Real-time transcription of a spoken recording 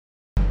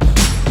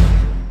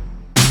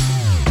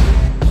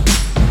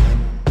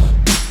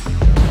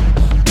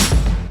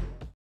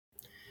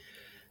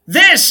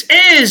This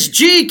is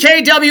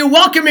GKW.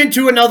 Welcome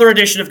into another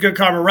edition of Good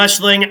Karma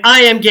Wrestling.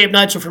 I am Gabe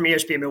Neitzel from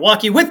ESPN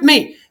Milwaukee. With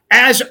me,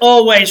 as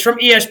always, from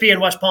ESPN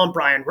West Palm,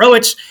 Brian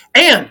Rowitz.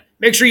 And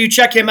make sure you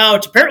check him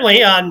out,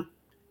 apparently, on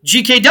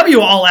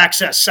GKW All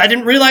Access. I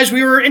didn't realize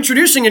we were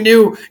introducing a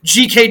new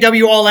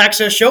GKW All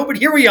Access show, but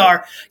here we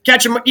are.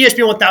 Catch him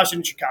ESPN 1000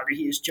 in Chicago.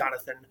 He is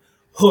Jonathan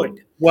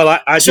Hood. Well,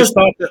 I just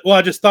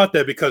thought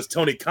that because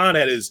Tony Khan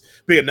had his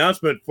big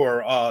announcement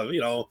for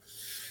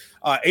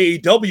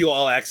AEW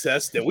All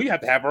Access, that we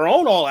have to have our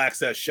own All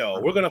Access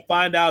show. We're going to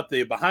find out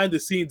the behind the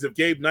scenes of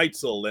Gabe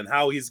Neitzel and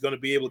how he's going to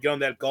be able to get on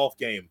that golf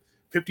game.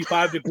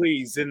 55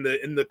 degrees in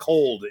the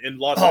cold in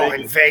Las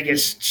Vegas. In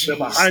Vegas. The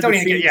behind the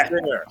scenes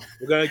there.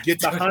 We're going to get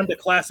the Honda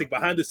Classic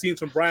behind the scenes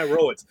from Brian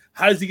Rowitz.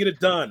 How does he get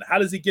it done? How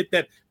does he get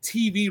that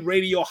TV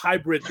radio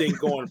hybrid thing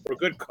going for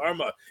Good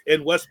Karma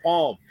in West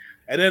Palm?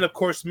 And then, of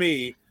course,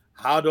 me.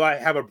 How do I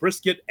have a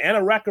brisket and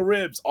a rack of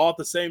ribs all at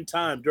the same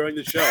time during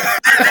the show?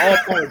 All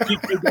part of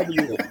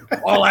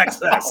GKW All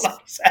Access.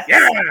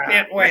 Yeah.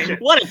 Can't wait.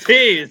 What a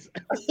tease.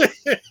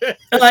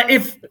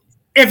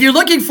 If you're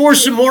looking for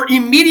some more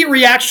immediate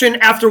reaction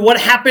after what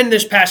happened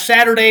this past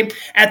Saturday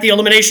at the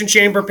Elimination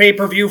Chamber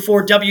pay-per-view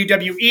for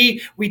WWE,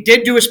 we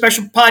did do a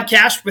special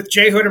podcast with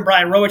Jay Hood and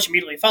Brian Rowitz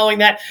immediately following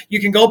that. You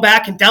can go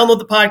back and download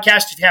the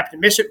podcast if you happen to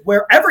miss it.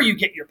 Wherever you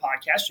get your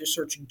podcast, just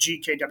searching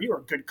GKW or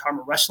Good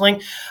Karma Wrestling.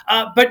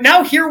 But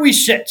now here we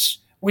sit.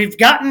 We've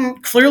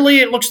gotten, clearly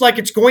it looks like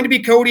it's going to be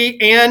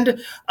Cody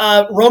and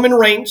Roman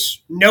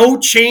Reigns. No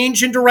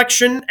change in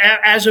direction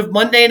as of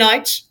Monday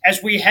night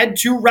as we head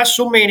to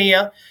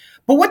WrestleMania.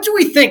 But what do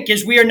we think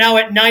as we are now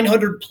at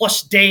 900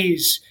 plus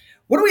days?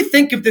 What do we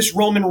think of this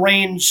Roman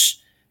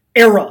Reigns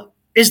era?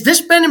 Has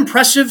this been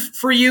impressive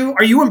for you?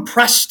 Are you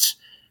impressed?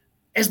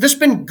 Has this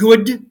been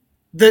good,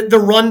 the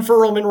run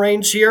for Roman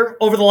Reigns here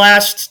over the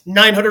last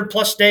 900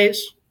 plus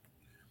days?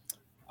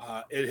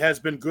 It has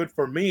been good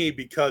for me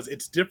because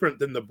it's different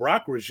than the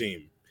Brock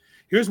regime.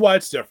 Here's why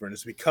it's different.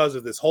 It's because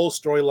of this whole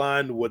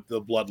storyline with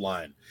the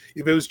bloodline.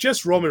 If it was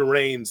just Roman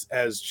Reigns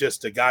as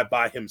just a guy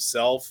by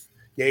himself,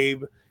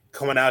 Gabe,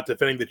 coming out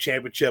defending the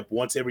championship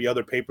once every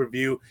other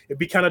pay-per-view, it'd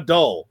be kind of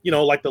dull,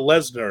 like the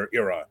Lesnar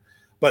era.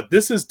 But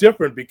this is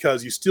different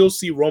because you still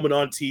see Roman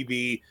on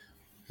TV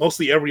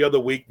mostly every other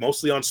week,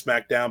 mostly on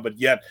SmackDown, but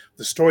yet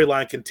the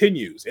storyline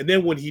continues. And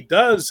then when he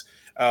does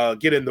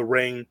get in the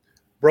ring,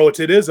 bro, it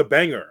is a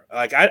banger.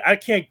 Like I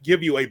can't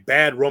give you a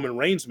bad Roman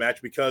Reigns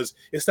match because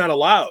it's not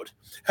allowed.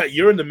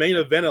 You're in the main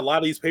event of a lot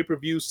of these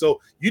pay-per-views, so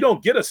you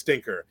don't get a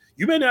stinker.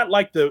 You may not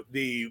like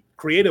the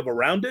creative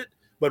around it,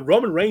 but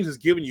Roman Reigns is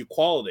giving you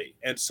quality.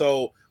 And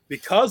so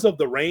because of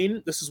the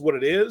reign, this is what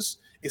it is.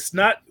 It's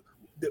not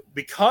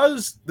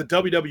because the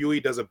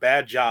WWE does a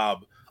bad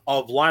job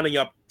of lining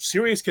up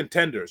serious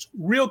contenders,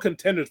 real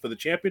contenders for the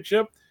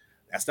championship.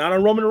 That's not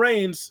on Roman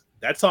Reigns.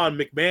 That's on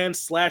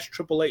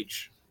McMahon/Triple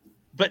H.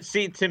 But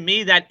see, to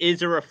me, that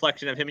is a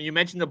reflection of him. And you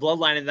mentioned the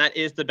bloodline, and that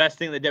is the best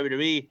thing in the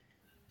WWE.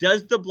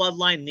 Does the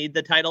bloodline need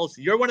the titles?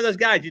 You're one of those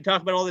guys. You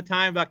talk about all the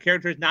time about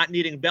characters not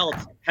needing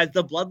belts. Has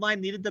the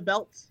bloodline needed the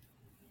belts?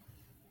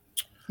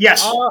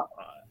 Yes.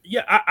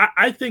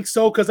 I think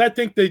so, because I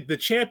think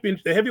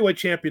the heavyweight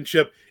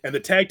championship and the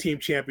tag team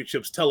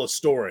championships tell a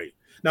story.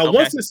 Now,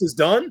 once this is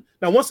done,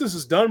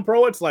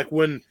 bro, it's like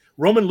when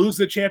Roman loses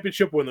the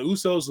championship, when the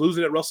Usos lose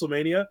it at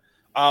WrestleMania,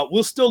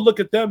 we'll still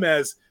look at them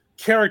as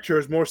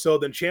characters more so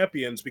than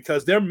champions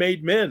because they're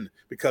made men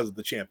because of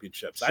the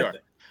championships, sure. I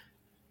think.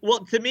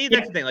 Well, to me,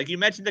 that's the thing. Like you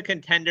mentioned the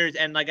contenders,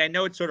 and I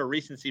know it's sort of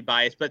recency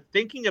bias, but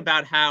thinking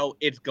about how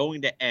it's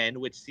going to end,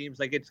 which seems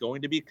like it's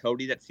going to be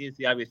Cody, that seems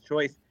the obvious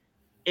choice,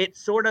 it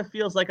sort of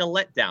feels like a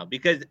letdown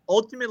because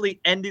ultimately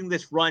ending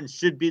this run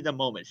should be the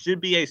moment, should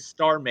be a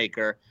star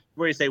maker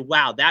where you say,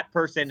 wow, that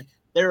person,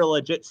 they're a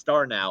legit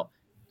star now.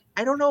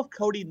 I don't know if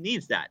Cody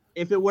needs that.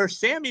 If it were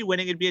Sammy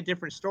winning, it'd be a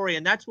different story,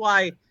 and that's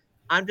why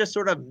I'm just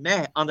sort of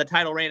meh on the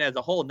title reign as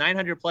a whole.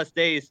 900 plus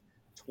days,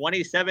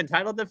 27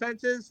 title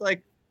defenses,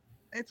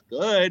 it's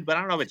good, but I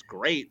don't know if it's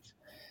great.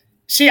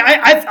 See,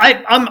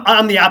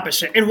 I'm the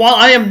opposite. And while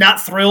I am not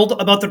thrilled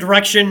about the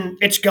direction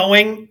it's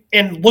going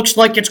and looks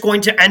like it's going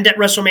to end at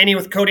WrestleMania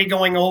with Cody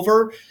going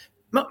over,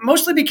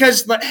 mostly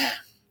because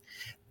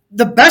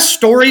the best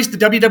stories the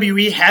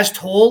WWE has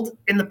told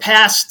in the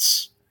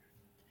past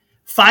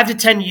 5 to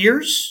 10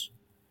 years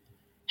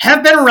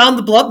have been around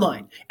the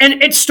bloodline.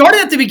 And it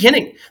started at the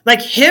beginning.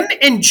 Like him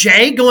and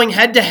Jay going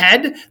head to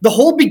head, the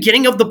whole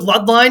beginning of the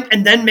bloodline,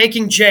 and then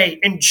making Jay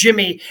and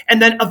Jimmy,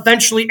 and then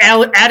eventually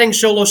adding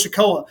Solo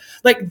Sikoa.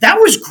 That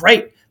was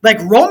great.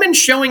 Roman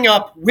showing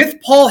up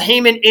with Paul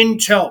Heyman in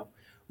tow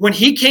when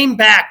he came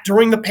back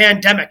during the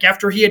pandemic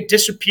after he had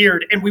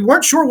disappeared. And we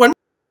weren't sure when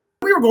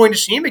we were going to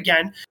see him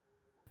again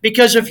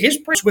because of his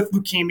problems with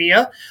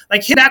leukemia.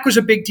 Him back was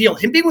a big deal.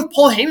 Him being with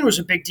Paul Heyman was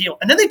a big deal.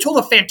 And then they told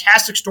a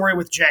fantastic story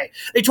with Jay.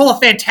 They told a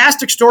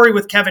fantastic story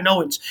with Kevin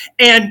Owens.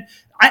 And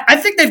I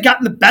think they've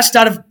gotten the best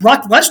out of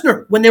Brock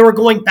Lesnar when they were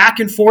going back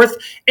and forth.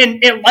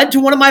 And it led to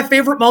one of my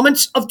favorite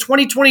moments of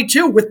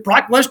 2022 with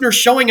Brock Lesnar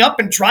showing up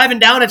and driving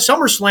down at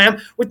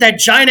SummerSlam with that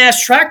giant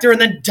ass tractor and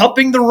then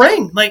dumping the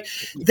ring. Like,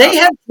 they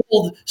have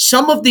told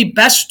some of the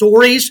best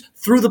stories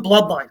through the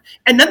bloodline.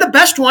 And then the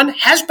best one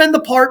has been the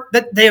part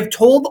that they have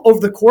told over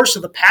the course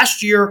of the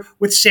past year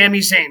with Sami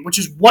Zayn, which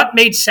is what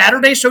made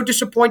Saturday so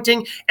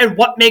disappointing and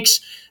what makes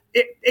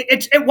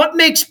what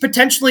makes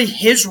potentially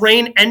his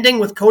reign ending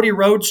with Cody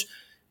Rhodes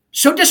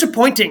so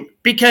disappointing.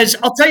 Because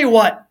I'll tell you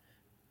what,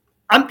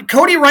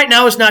 Cody right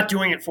now is not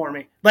doing it for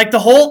me. Like, the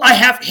whole, I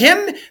have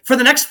him for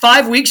the next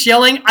 5 weeks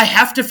yelling, I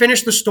have to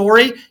finish the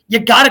story. You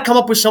got to come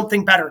up with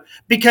something better,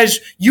 because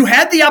you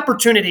had the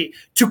opportunity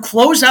to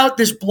close out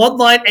this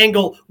bloodline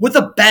angle with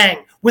a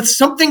bang, with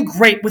something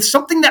great, with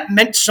something that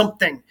meant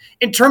something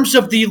in terms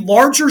of the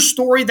larger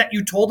story that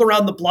you told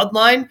around the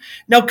bloodline.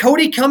 Now,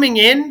 Cody coming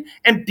in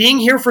and being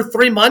here for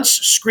 3 months,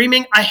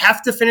 screaming, I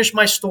have to finish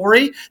my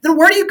story. Then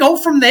where do you go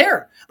from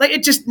there? Like,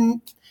 it just,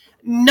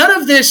 none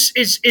of this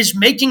is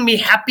making me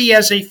happy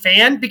as a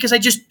fan, because I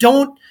just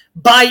don't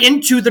buy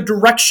into the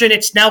direction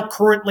it's now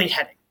currently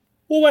heading.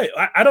 Well, wait,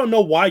 I don't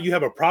know why you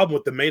have a problem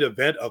with the main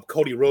event of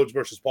Cody Rhodes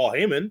versus Paul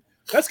Heyman.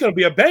 That's going to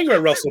be a banger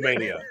at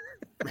WrestleMania.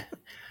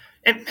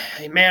 And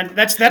hey, man,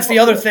 that's the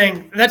other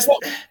thing. That's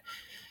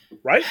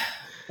right.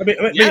 I mean,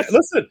 Yes.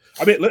 listen.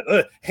 I mean,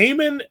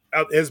 Heyman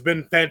has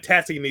been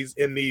fantastic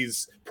in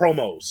these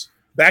promos,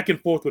 back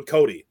and forth with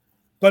Cody,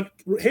 but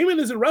Heyman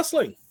isn't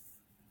wrestling.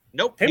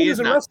 Nope, Heyman he is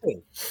isn't not.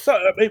 wrestling.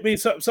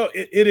 So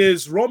it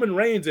is Roman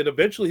Reigns, and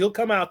eventually he'll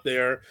come out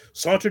there,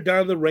 saunter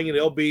down the ring, and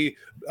they'll be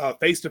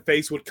face to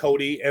face with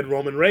Cody and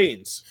Roman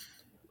Reigns.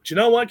 But you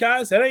know what,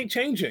 guys? That ain't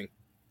changing.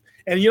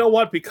 And you know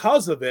what?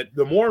 Because of it,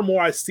 the more and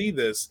more I see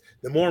this,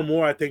 the more and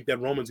more I think that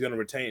Roman's going to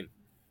retain.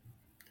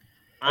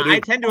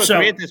 I tend to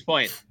agree at this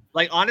point.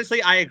 Like,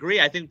 honestly, I agree.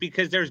 I think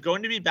because there's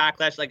going to be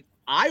backlash. Like,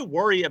 I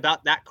worry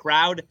about that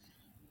crowd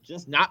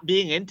just not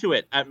being into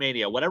it at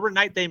Mania, whatever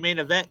night they main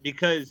event,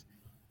 because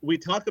we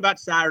talked about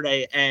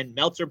Saturday, and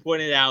Meltzer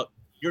pointed out,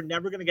 you're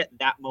never going to get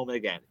that moment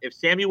again. If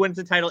Sami wins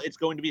the title, it's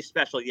going to be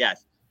special,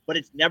 yes, but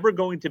it's never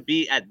going to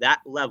be at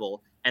that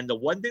level. And the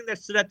one thing that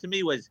stood out to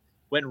me was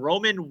when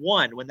Roman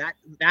won, when that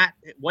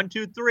 1,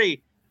 2,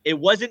 3, it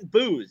wasn't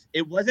boos.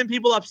 It wasn't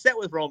people upset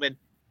with Roman.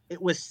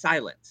 It was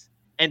silence.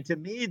 And to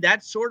me,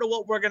 that's sort of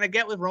what we're going to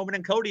get with Roman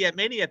and Cody at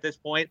Mania at this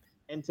point.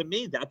 And to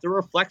me, that's a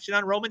reflection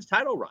on Roman's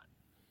title run.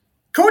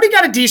 Cody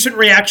got a decent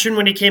reaction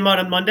when he came out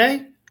on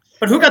Monday,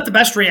 but who got the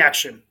best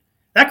reaction?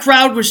 That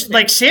crowd was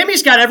like,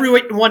 Sammy's got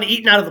everyone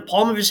eaten out of the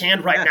palm of his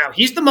hand right now.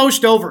 He's the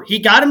most over. He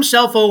got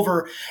himself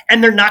over,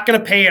 and they're not going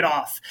to pay it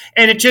off.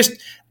 And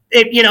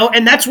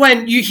and that's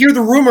when you hear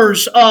the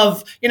rumors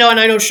of, and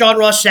I know Sean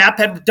Ross Sapp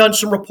had done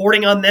some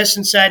reporting on this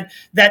and said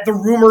that the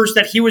rumors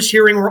that he was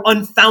hearing were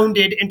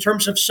unfounded in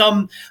terms of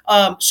some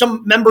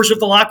members of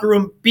the locker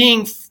room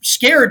being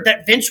scared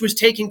that Vince was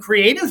taking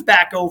creative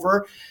back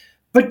over.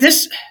 But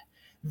this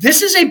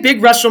is a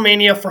big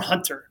WrestleMania for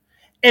Hunter.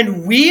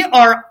 And we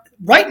are,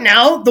 right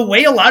now, the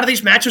way a lot of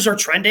these matches are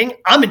trending,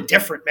 I'm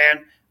indifferent,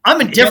 man. I'm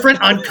indifferent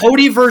on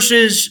Cody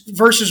versus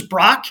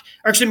Brock,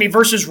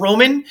 versus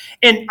Roman.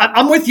 And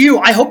I'm with you.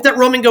 I hope that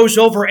Roman goes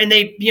over, and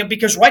they,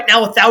 because right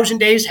now 1,000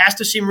 days has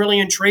to seem really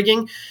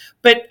intriguing.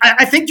 But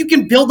I think you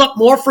can build up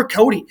more for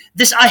Cody.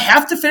 This I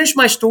have to finish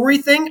my story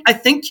thing, I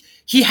think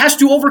he has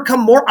to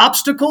overcome more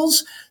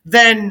obstacles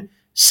than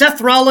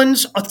Seth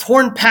Rollins, a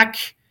torn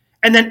pec,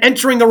 and then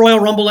entering the Royal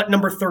Rumble at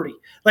number 30.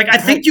 Like, I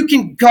think you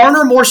can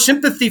garner more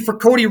sympathy for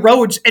Cody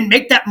Rhodes and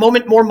make that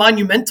moment more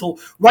monumental.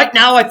 Right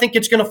now, I think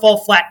it's going to fall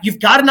flat. You've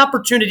got an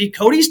opportunity.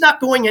 Cody's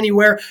not going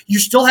anywhere. You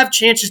still have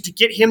chances to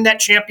get him that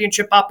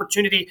championship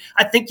opportunity.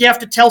 I think you have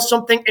to tell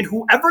something, and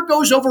whoever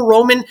goes over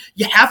Roman,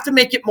 you have to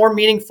make it more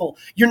meaningful.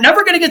 You're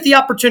never going to get the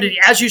opportunity,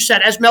 as you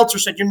said, as Meltzer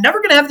said, you're never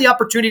going to have the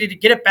opportunity to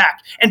get it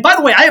back. And by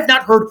the way, I have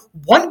not heard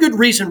one good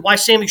reason why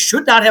Sami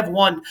should not have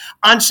won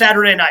on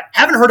Saturday night.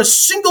 Haven't heard a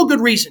single good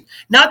reason.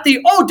 Not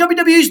the,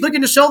 WWE's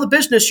looking to sell the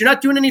business. You're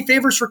not doing any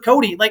favors for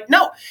Cody. Like,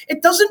 no,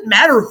 it doesn't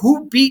matter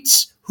who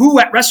beats who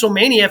at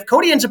WrestleMania. If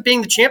Cody ends up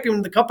being the champion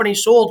when the company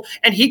sold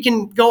and he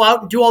can go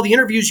out and do all the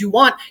interviews you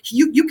want,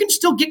 you can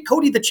still get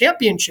Cody the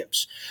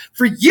championships.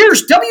 For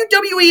years,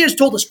 WWE has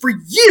told us for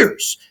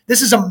years,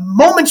 this is a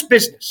moment's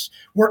business.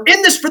 We're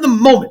in this for the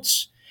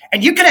moments.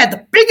 And you could have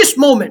the biggest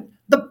moment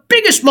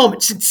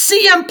since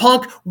CM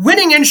Punk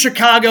winning in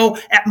Chicago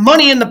at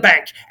Money in the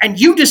Bank, and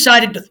you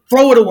decided to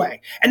throw it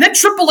away. And then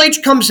Triple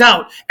H comes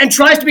out and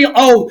tries to be,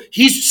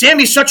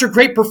 Sammy's such a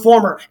great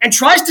performer, and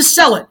tries to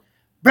sell it.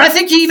 But I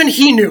think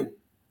he knew.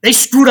 They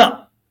screwed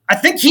up. I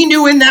think he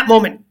knew in that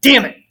moment,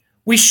 damn it,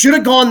 we should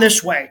have gone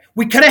this way.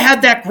 We could have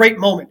had that great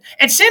moment.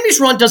 And Sammy's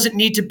run doesn't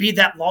need to be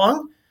that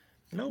long.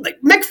 No.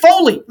 Like Mick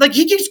Foley, like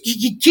he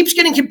keeps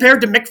getting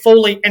compared to Mick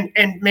Foley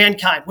and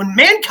Mankind. When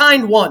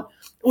Mankind won,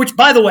 which,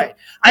 by the way,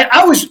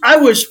 I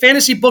was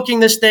fantasy booking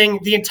this thing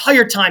the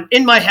entire time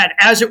in my head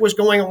as it was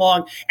going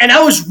along, and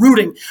I was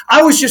rooting.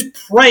 I was just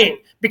praying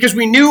because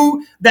we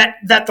knew that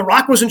The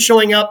Rock wasn't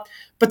showing up,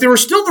 but there were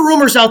still the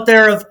rumors out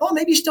there of,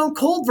 maybe Stone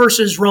Cold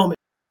versus Roman.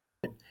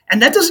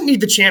 And that doesn't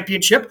need the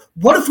championship.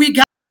 What if we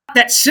got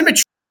that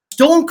symmetry?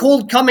 Stone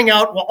Cold coming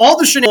out while all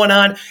the shit going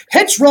on,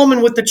 hits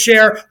Roman with the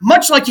chair,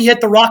 much like he hit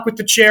The Rock with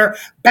the chair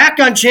back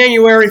on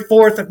January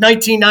 4th of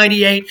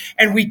 1998,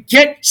 and we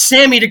get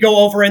Sammy to go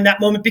over in that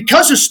moment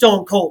because of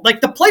Stone Cold.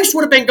 Like, the place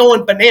would have been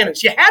going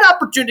bananas. You had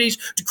opportunities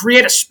to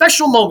create a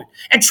special moment.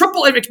 And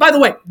Triple H, by the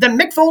way, then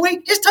Mick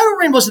Foley, his title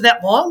reign wasn't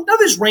that long. None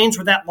of his reigns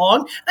were that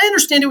long. I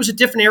understand it was a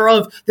different era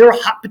of they were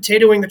hot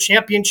potatoing the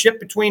championship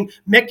between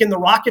Mick and The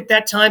Rock at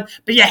that time,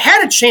 but you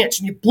had a chance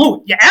and you blew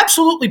it. You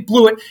absolutely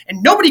blew it,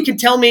 and nobody can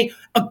tell me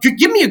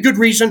give me a good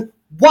reason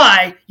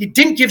why you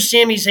didn't give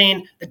Sami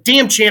Zayn the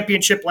damn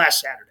championship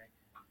last Saturday.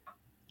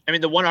 I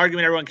mean, the one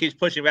argument everyone keeps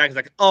pushing back is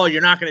like,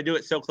 you're not going to do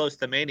it so close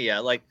to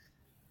Mania. Like,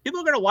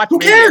 people are going to watch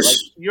Mania. Cares?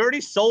 Like, you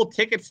already sold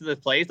tickets to this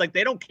place. Like,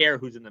 they don't care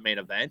who's in the main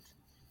event.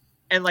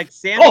 And, like,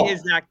 Sami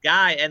is that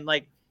guy. And,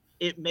 like,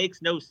 it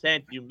makes no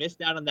sense. You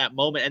missed out on that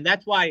moment. And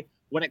that's why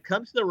when it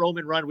comes to the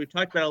Roman run, we've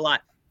talked about it a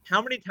lot.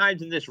 How many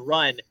times in this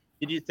run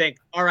did you think,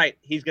 all right,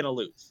 he's going to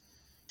lose?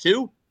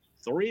 2?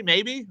 3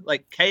 maybe,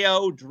 like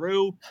KO,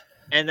 Drew,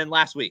 and then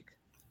last week.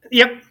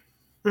 Yep.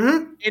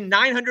 Mm-hmm. In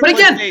 900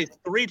 days,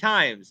 3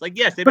 times. Like,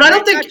 yes, they've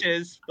been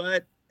matches,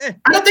 but I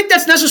don't think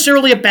that's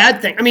necessarily a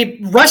bad thing. I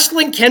mean,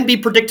 wrestling can be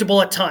predictable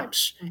at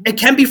times. It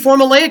can be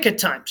formulaic at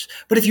times.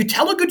 But if you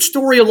tell a good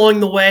story along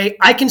the way,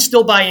 I can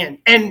still buy in.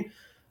 And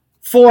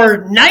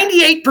for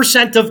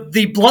 98% of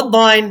the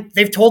Bloodline,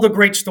 they've told a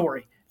great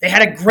story. They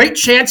had a great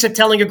chance at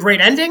telling a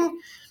great ending.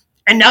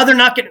 And now they're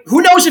not getting –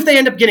 who knows if they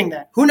end up getting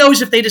that? Who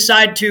knows if they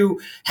decide to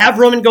have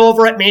Roman go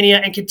over at Mania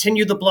and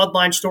continue the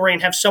Bloodline story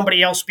and have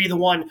somebody else be the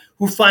one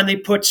who finally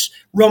puts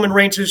Roman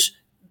Reigns'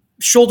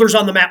 shoulders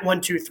on the mat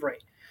 1, 2, 3.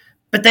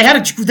 But they had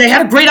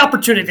a great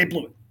opportunity. They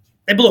blew it.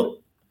 They blew it.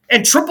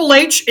 And Triple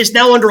H is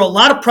now under a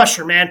lot of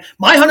pressure, man.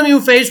 My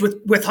honeymoon phase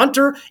with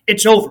Hunter,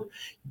 it's over.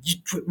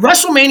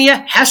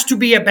 WrestleMania has to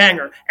be a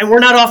banger, and we're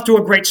not off to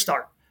a great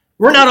start.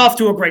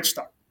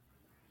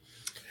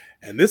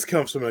 And this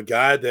comes from a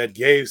guy that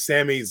gave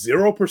Sammy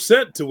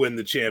 0% to win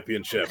the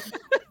championship.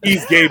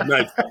 He's Gabe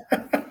Knight.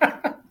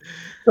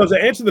 So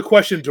to answer the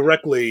question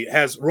directly,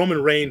 has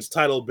Roman Reigns'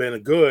 title been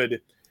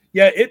good?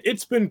 Yeah,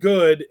 it's been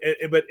good,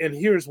 and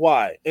here's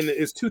why. And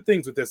there's 2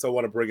 things with this I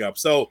want to bring up.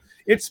 So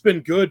it's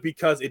been good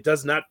because it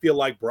does not feel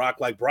like Brock.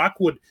 Like, Brock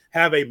would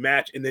have a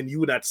match, and then you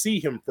would not see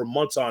him for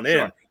months on end.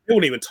 Sure. They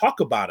wouldn't even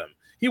talk about him.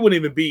 He wouldn't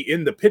even be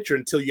in the picture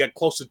until you got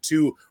closer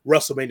to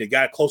WrestleMania,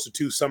 got closer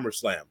to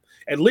SummerSlam.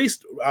 At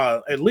least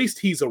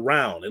he's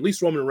around. At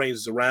least Roman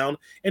Reigns is around.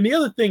 And the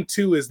other thing,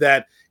 too, is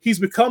that he's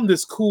become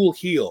this cool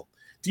heel.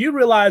 Do you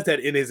realize that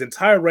in his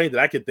entire reign that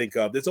I could think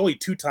of, there's only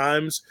 2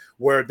 times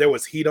where there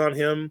was heat on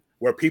him,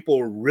 where people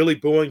were really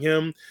booing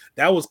him?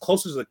 That was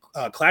closest to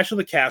the Clash of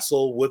the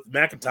Castle with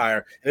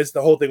McIntyre, and it's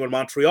the whole thing with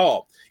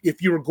Montreal.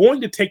 If you were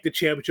going to take the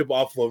championship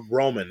off of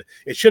Roman,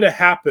 it should have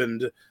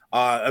happened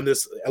in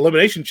this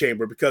Elimination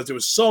Chamber because there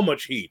was so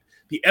much heat.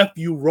 The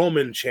FU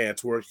Roman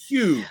chants were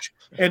huge.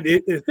 And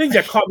the thing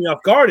that caught me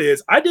off guard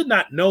is I did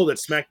not know that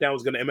SmackDown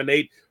was going to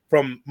emanate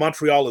from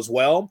Montreal as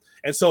well.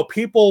 And so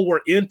people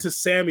were into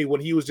Sammy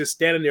when he was just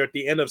standing there at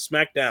the end of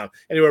SmackDown,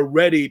 and they were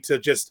ready to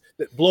just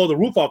blow the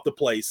roof off the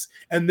place.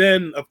 And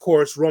then, of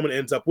course, Roman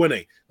ends up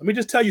winning. Let me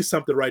just tell you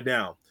something right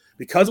now.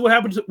 Because of what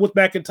happened with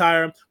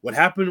McIntyre, what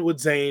happened with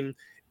Zayn,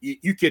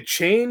 you could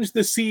change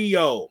the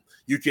CEO.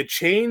 You could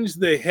change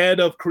the head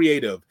of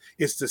creative.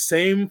 It's the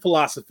same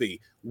philosophy.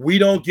 We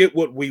don't get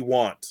what we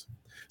want.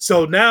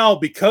 So now,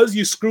 because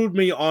you screwed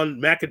me on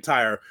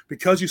McIntyre,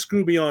 because you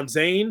screwed me on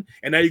Zayn,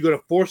 and now you're going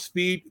to force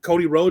feed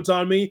Cody Rhodes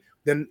on me,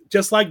 then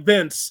just like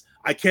Vince,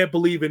 I can't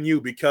believe in you,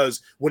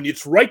 because when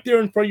it's right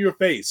there in front of your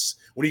face,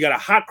 when you got a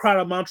hot crowd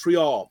of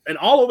Montreal, and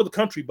all over the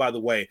country, by the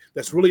way,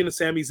 that's really into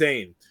Sami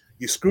Zayn,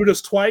 you screwed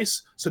us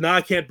twice, so now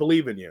I can't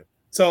believe in you.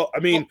 So, I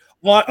mean,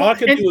 all I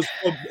can do is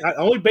I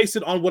only base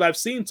it on what I've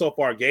seen so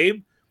far,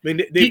 Gabe. I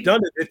mean, they've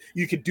done it.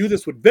 You could do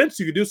this with Vince.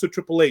 You could do this with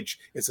Triple H.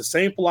 It's the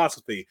same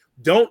philosophy.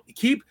 Don't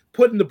keep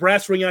putting the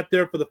brass ring out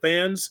there for the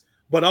fans,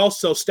 but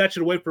also snatch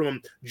it away from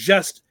them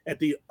just at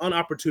the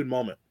unopportune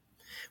moment.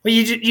 Well,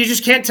 you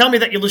just can't tell me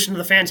that you listen to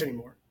the fans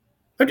anymore,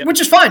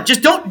 which is fine.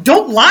 Just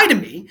don't lie to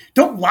me.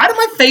 Don't lie to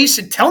my face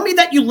and tell me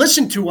that you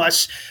listen to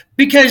us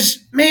because,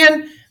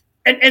 man,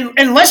 and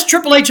unless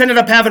Triple H ended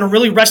up having a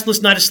really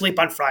restless night of sleep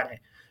on Friday,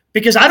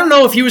 because I don't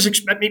know if he was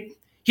expecting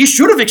 – he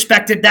should have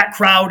expected that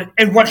crowd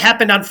and what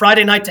happened on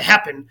Friday night to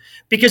happen,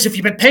 because if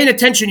you've been paying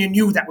attention, you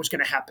knew that was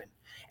going to happen.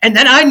 And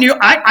then I knew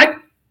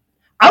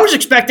I was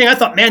expecting, I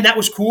thought, man, that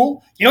was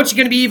cool. You know what's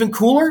going to be even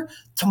cooler?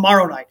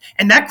 Tomorrow night.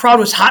 And that crowd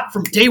was hot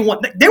from day one.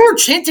 They were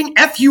chanting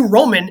FU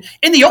Roman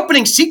in the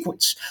opening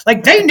sequence.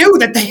 Like, they knew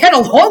that they had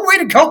a long way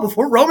to go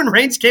before Roman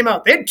Reigns came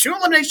out. They had 2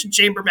 Elimination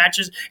Chamber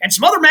matches and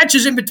some other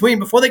matches in between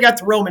before they got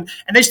to Roman,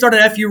 and they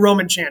started FU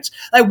Roman chants.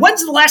 Like,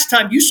 when's the last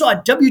time you saw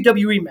a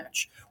WWE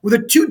match where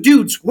the 2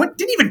 dudes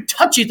didn't even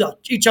touch each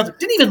other,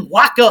 didn't even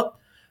lock up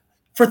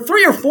for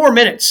 3 or 4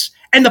 minutes,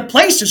 and the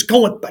place is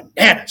going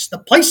bananas. The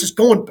place is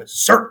going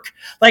berserk.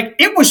 Like,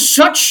 it was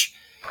such,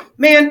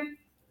 man,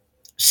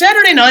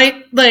 Saturday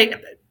night,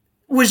 like,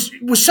 was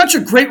such a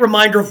great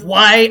reminder of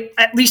why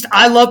at least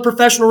I love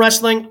professional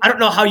wrestling. I don't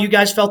know how you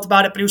guys felt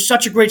about it, but it was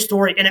such a great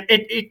story, and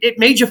it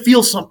made you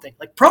feel something.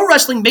 Like, pro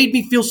wrestling made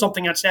me feel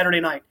something on Saturday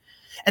night.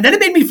 And then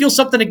it made me feel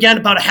something again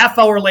about a half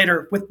hour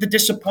later with the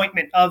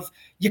disappointment of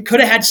you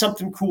could have had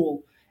something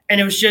cool. And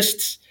it was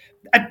just,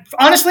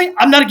 honestly,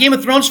 I'm not a Game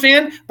of Thrones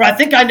fan, but I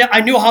think I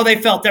knew how they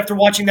felt after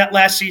watching that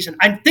last season.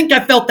 I think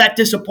I felt that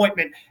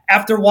disappointment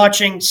after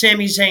watching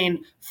Sami Zayn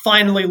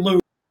finally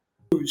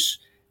lose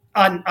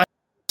on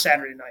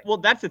Saturday night. Well,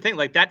 that's the thing.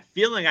 Like, that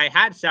feeling I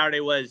had Saturday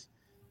was,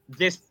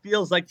 this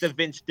feels like the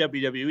Vince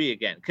WWE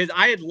again. Because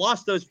I had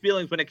lost those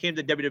feelings when it came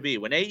to WWE.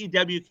 When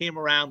AEW came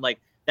around,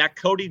 like, that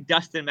Cody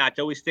Dustin match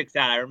always sticks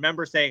out. I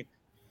remember saying,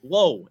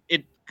 whoa,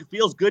 it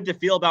feels good to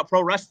feel about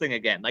pro wrestling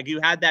again. Like,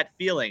 you had that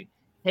feeling.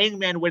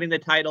 Hangman winning the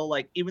title,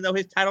 like, even though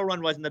his title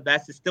run wasn't the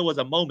best, it still was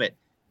a moment.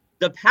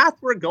 The path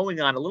we're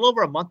going on, a little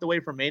over a month away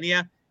from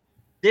Mania,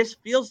 this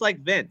feels like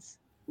Vince.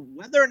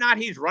 Whether or not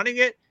he's running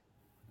it,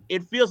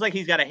 it feels like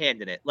he's got a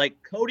hand in it. Like,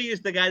 Cody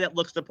is the guy that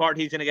looks the part.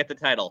 He's going to get the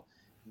title.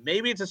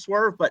 Maybe it's a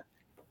swerve, but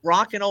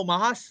Brock and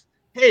Omos,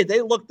 hey,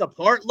 they looked the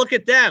part. Look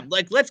at them.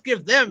 Like, let's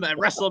give them a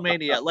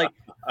WrestleMania. Like,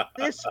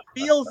 this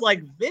feels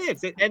like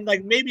Vince. And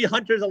like, maybe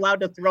Hunter's allowed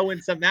to throw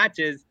in some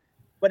matches,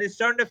 but it's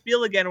starting to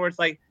feel again where it's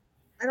like,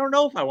 I don't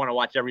know if I want to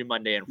watch every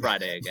Monday and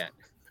Friday again.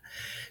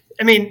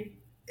 I mean,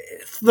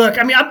 look,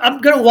 I mean, I'm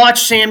going to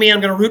watch Sammy. I'm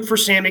going to root for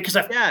Sammy because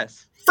I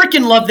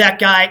freaking love that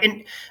guy.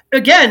 And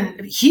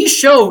again, he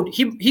showed,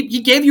 he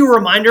gave you a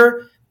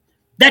reminder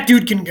that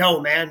dude can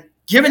go, man.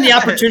 Given the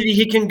opportunity,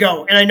 he can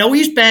go. And I know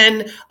he's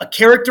been a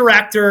character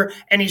actor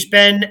and he's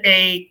been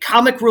a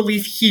comic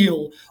relief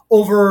heel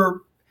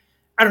over,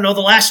 I don't know,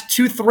 the last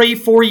 2, 3,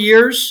 4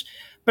 years.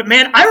 But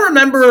man, I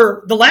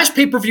remember the last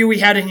pay-per-view we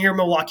had in here in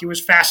Milwaukee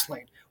was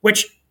Fastlane,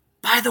 which,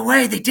 by the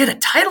way, they did a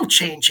title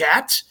change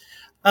at.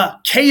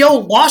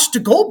 KO lost to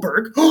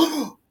Goldberg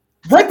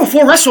right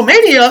before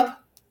WrestleMania.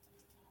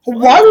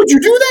 Why would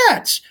you do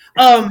that?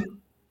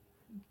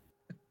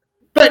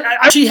 But I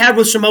actually had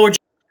with Samoa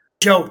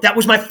Joe. That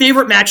was my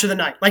favorite match of the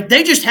night. Like,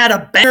 they just had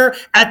a banger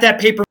at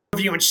that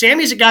pay-per-view. And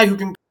Sammy's a guy who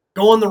can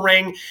go in the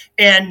ring.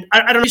 And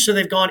I don't know, so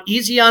they've gone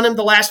easy on him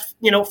the last,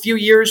 few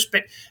years.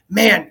 But,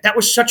 man, that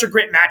was such a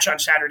great match on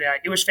Saturday night.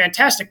 It was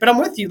fantastic. But I'm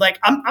with you. Like,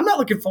 I'm not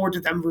looking forward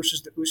to them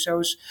versus the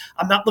Usos.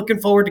 I'm not looking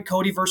forward to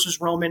Cody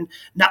versus Roman.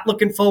 Not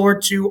looking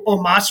forward to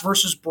Omos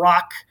versus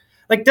Brock.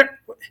 Like,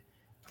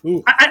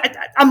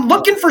 I'm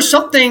looking for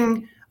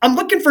something.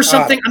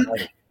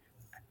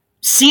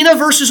 Cena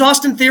versus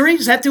Austin Theory.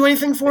 Does that do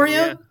anything for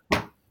you?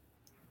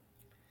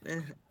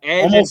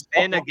 Edge almost,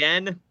 and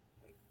again.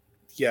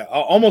 Yeah,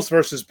 Omos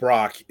versus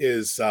Brock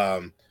is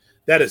that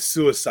is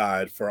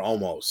suicide for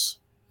Omos.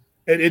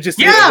 It just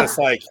it's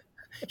like,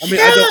 I mean,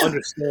 I don't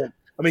understand.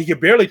 I mean, he can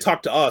barely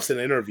talk to us in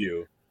an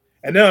interview,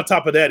 and then on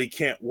top of that, he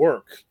can't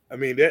work. I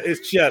mean,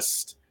 it's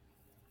just,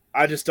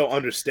 I just don't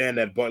understand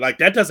that. But like,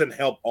 that doesn't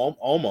help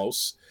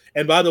Omos.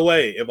 And by the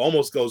way, if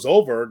Omos goes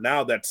over,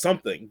 now that's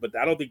something. But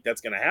I don't think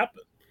that's going to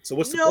happen. So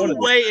what's the point of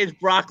way is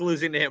Brock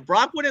losing to him?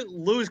 Brock wouldn't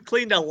lose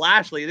clean to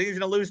Lashley. You think he's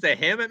going to lose to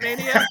him at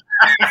Mania?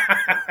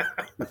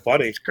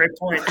 Funny. It's a great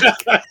point.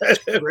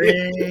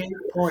 Great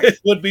point. It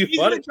would be he's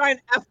funny. He's going to try and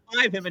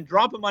F5 him and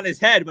drop him on his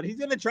head, but he's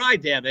going to try,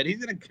 damn it.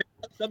 He's going to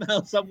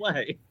somehow, some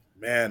way.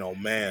 Man, oh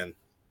man.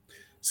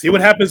 See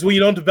what happens when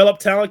you don't develop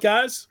talent,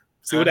 guys?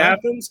 See what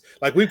happens?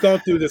 Like, we've gone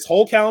through this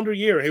whole calendar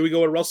year. Here we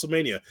go at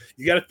WrestleMania.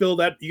 You got to fill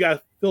that. You got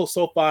to fill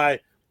SoFi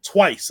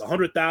twice,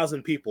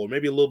 100,000 people, or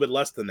maybe a little bit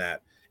less than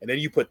that. And then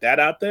you put that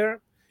out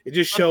there, it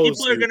just shows.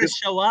 People are going to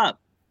show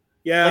up.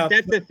 Yeah. Like,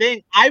 that's the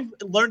thing. I've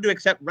learned to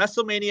accept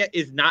WrestleMania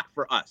is not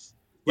for us.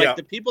 Like,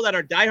 the people that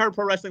are diehard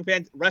pro wrestling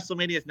fans,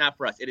 WrestleMania is not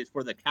for us. It is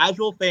for the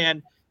casual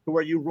fan, to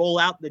where you roll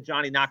out the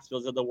Johnny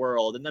Knoxvilles of the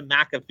world and the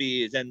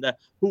McAfees and the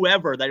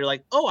whoever that you're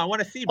like, oh, I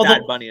want to see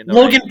Bad Bunny in the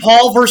Logan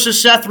Paul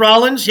versus Seth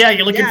Rollins. Yeah,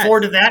 you're looking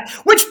forward to that.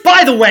 Which,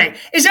 by the way,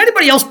 is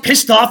anybody else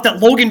pissed off that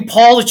Logan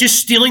Paul is just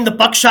stealing the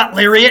buckshot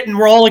lariat and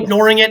we're all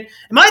ignoring it?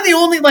 Am I the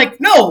only,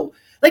 no.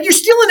 Like, you're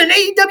stealing an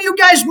AEW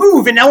guy's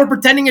move, and now we're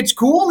pretending it's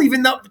cool,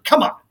 even though,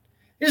 come on.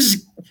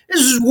 This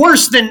is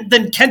worse than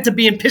Kenta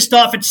being pissed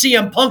off at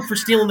CM Punk for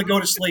stealing the go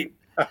to sleep.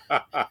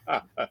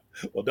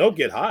 Well, don't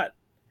get hot.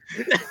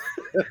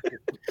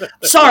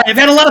 Sorry, I've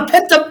had a lot of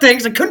pent-up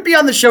things. I couldn't be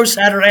on the show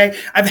Saturday.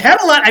 I've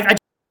had a lot. I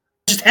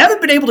just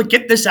haven't been able to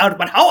get this out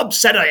about how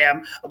upset I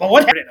am about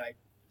what happened tonight.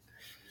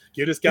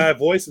 Give this guy a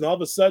voice, and all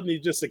of a sudden he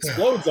just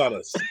explodes on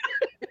us.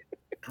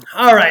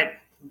 All right.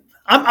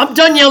 I'm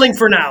done yelling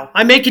for now.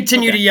 I may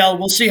continue to yell.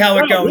 We'll see how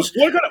it goes.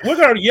 We're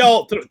gonna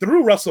yell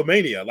through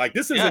WrestleMania. Like,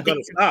 this isn't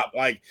gonna stop.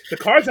 Like, the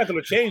card's not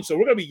gonna change, so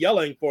we're gonna be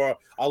yelling for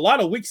a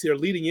lot of weeks here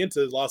leading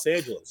into Los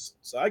Angeles.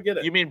 So I get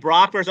it. You mean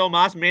Brock versus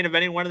Omos main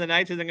eventing one of the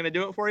nights isn't gonna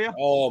do it for you?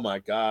 Oh my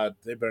God,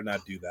 they better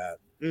not do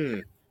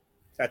that.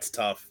 That's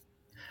tough.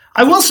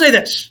 I will say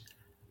this: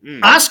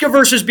 Asuka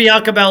versus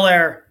Bianca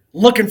Belair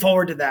Looking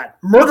forward to that.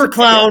 Murder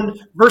Clown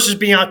versus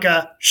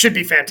Bianca should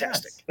be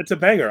fantastic. Yes, it's a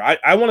banger.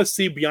 I want to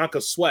see Bianca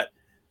sweat.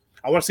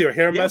 I want to see her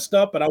hair messed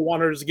up, but I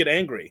want her to get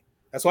angry.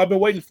 That's what I've been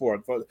waiting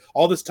for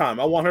all this time.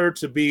 I want her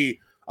to be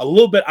a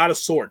little bit out of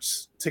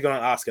sorts taking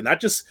on Asuka,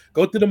 not just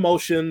go through the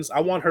motions.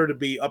 I want her to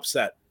be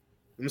upset.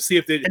 Let me see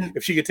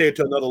if she can take it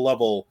to another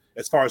level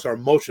as far as her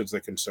emotions are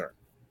concerned.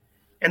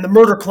 And the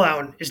Murder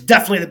Clown is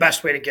definitely the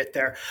best way to get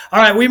there. All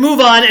right, we move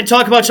on and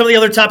talk about some of the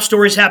other top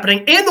stories happening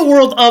in the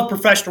world of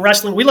professional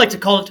wrestling. We like to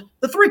call it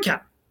the 3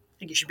 count. I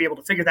think you should be able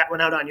to figure that one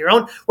out on your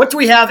own. What do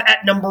we have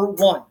at number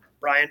 1,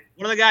 Brian?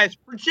 One of the guys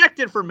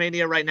projected for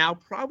Mania right now,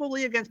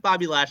 probably against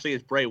Bobby Lashley,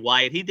 is Bray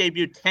Wyatt. He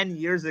debuted 10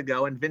 years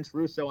ago, and Vince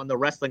Russo on the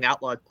Wrestling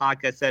Outlaws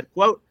podcast said,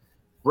 quote,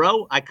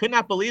 "Bro, I could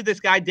not believe this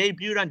guy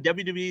debuted on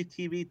WWE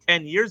TV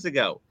 10 years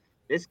ago.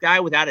 This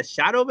guy, without a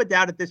shadow of a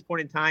doubt at this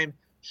point in time,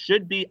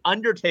 should be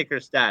Undertaker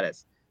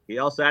status." He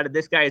also added,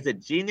 "This guy is a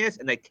genius,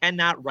 and they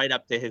cannot write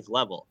up to his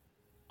level."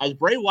 Has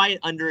Bray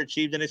Wyatt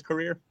underachieved in his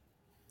career?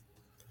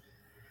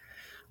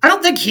 I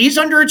don't think he's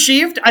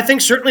underachieved. I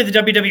think certainly the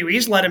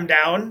WWE's let him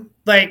down.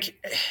 Like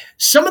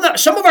some of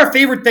our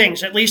favorite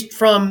things, at least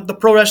from the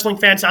pro wrestling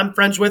fans I'm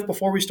friends with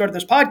before we started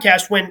this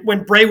podcast,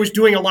 when Bray was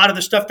doing a lot of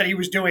the stuff that he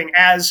was doing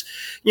as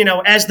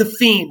the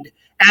Fiend,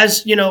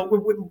 as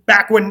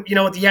back when he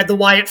had the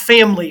Wyatt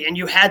family, and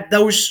you had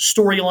those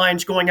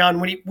storylines going on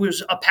when he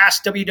was a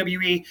past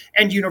WWE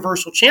and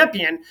Universal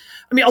champion.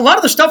 I mean, a lot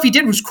of the stuff he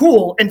did was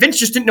cool, and Vince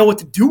just didn't know what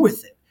to do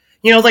with it.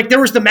 Like there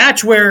was the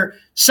match where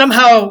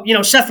somehow,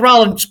 Seth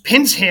Rollins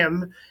pins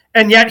him,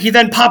 and yet he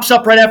then pops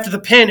up right after the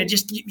pin, and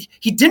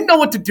he didn't know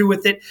what to do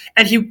with it.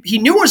 And he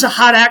knew it was a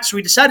hot act, so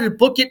he decided to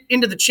book it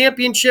into the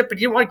championship, and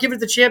he didn't want to give it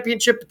the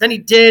championship, but then he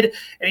did,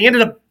 and he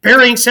ended up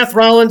burying Seth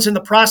Rollins in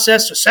the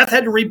process, so Seth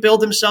had to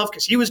rebuild himself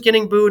because he was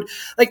getting booed.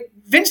 Like,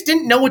 Vince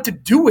didn't know what to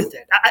do with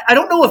it. I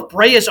don't know if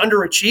Bray is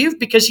underachieved,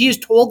 because he has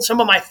told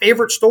some of my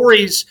favorite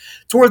stories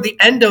toward the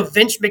end of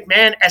Vince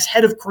McMahon as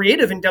head of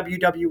creative in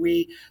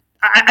WWE.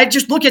 I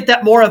just look at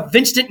that more of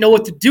Vince didn't know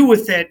what to do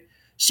with it,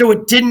 so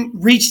it didn't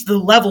reach the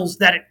levels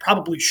that it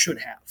probably should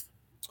have.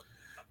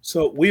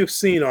 So we've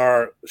seen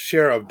our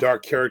share of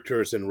dark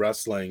characters in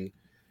wrestling.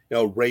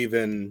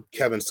 Raven,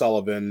 Kevin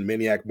Sullivan,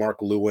 Maniac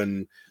Mark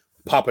Lewin,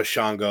 Papa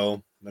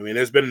Shango. I mean,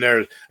 there's been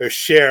their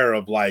share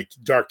of like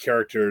dark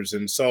characters.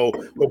 And so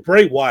with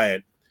Bray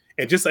Wyatt,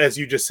 and just as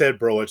you just said,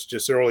 bro, it's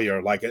just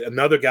earlier, like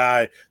another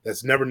guy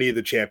that's never needed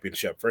the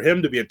championship. For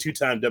him to be a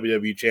 2-time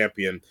WWE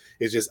champion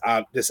is just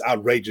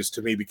outrageous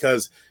to me,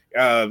 because,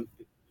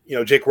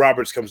 Jake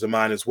Roberts comes to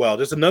mind as well.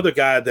 There's another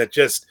guy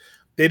that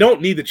they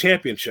don't need the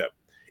championship.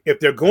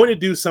 If they're going to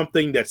do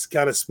something that's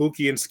kind of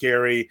spooky and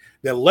scary,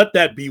 then let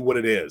that be what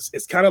it is.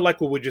 It's kind of like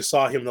what we just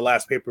saw him in the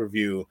last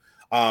pay-per-view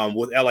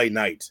with LA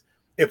Knight.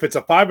 If it's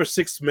a 5 or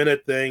 6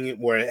 minute thing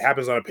where it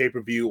happens on a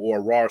pay-per-view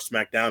or Raw or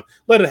SmackDown,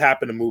 let it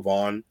happen and move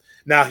on.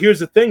 Now, here's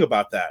the thing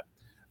about that.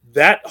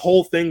 That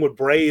whole thing with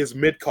Bray is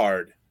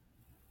mid-card.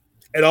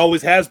 It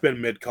always has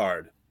been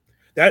mid-card.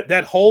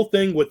 That whole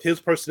thing with his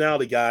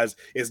personality, guys,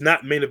 is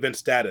not main event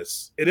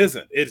status. It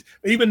isn't.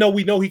 Even though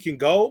we know he can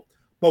go,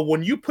 but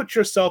when you put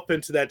yourself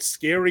into that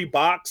scary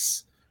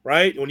box,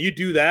 right, when you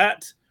do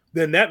that,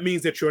 then that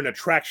means that you're an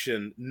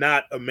attraction,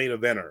 not a main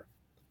eventer.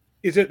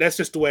 That's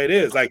just the way it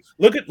is. Like,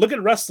 look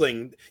at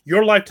wrestling,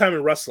 your lifetime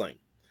in wrestling.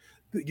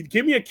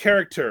 Give me a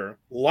character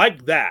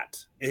like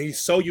that, and he's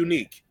so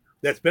unique,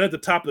 that's been at the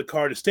top of the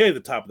card to stay at the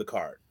top of the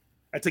card.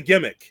 That's a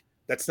gimmick.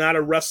 That's not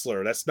a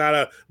wrestler. That's not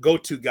a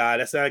go-to guy.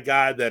 That's not a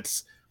guy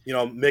that's,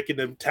 making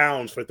them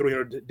towns for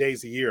 300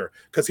 days a year.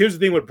 Because here's the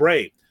thing with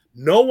Bray.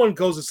 No one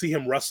goes to see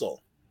him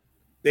wrestle.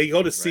 They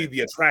go to see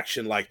the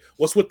attraction. Like,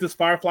 what's with this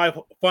Firefly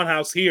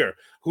Funhouse here?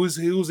 Who's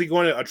he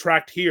going to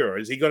attract here?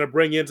 Is he going to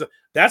bring in?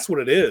 That's what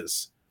it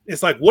is.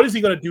 It's like, what is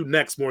he going to do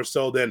next more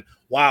so than,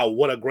 wow,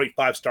 what a great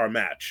 5-star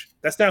match?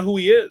 That's not who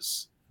he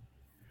is.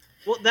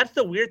 Well, that's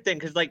the weird thing,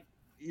 because like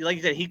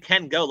you said, he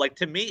can go. Like,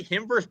 to me,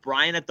 him versus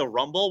Bryan at the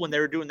Rumble, when they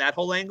were doing that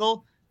whole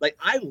angle, like,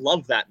 I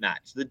love that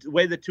match, the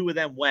way the two of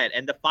them went.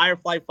 And the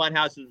Firefly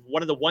Funhouse is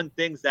one of the one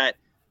things that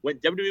when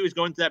WWE was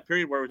going through that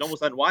period where it was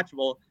almost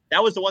unwatchable,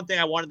 that was the one thing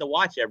I wanted to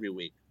watch every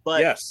week.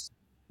 But yes,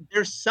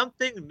 there's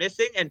something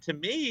missing. And to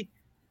me,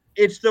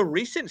 it's the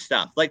recent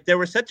stuff. Like, there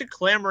was such a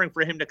clamoring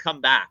for him to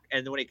come back.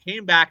 And when he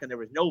came back and there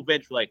was no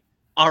Vince, we're like,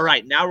 all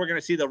right, now we're going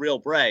to see the real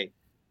Bray.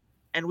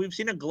 And we've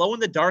seen a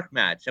glow-in-the-dark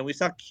match, and we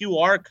saw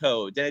QR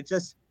codes, and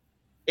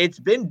it's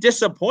been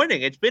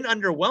disappointing. It's been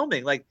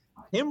underwhelming. Like,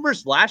 him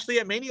versus Lashley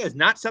at Mania is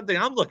not something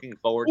I'm looking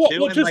forward to.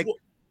 Well, and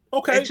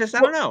okay, it's just,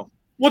 I don't know.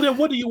 Well, then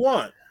what do you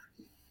want?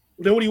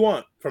 Then what do you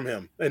want from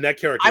him and that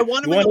character? I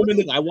want him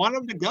I want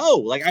him to go.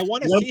 Like, I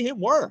want to see him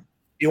work.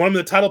 You want him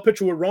in the title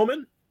picture with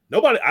Roman?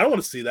 Nobody. I don't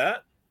want to see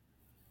that.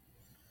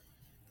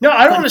 No,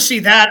 I don't want to see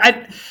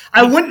that.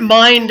 I wouldn't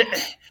mind.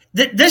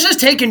 This has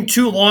taken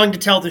too long to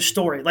tell this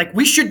story. Like,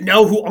 we should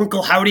know who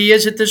Uncle Howdy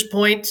is at this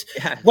point.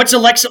 Yeah. What's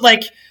Alexa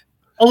like?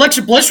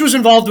 Alexa Bliss was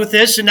involved with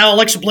this, and now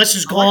Alexa Bliss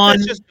is gone.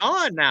 Alexa's just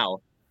gone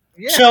now.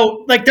 Yeah.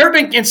 So, like, there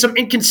have been some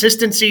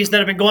inconsistencies that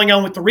have been going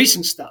on with the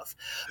recent stuff.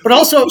 But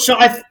also, so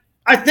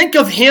I think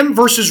of him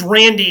versus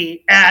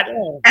Randy at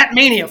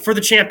Mania for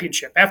the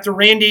championship. After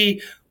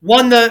Randy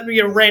won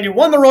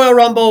the Royal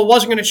Rumble,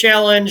 wasn't going to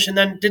challenge, and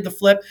then did the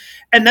flip,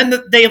 and then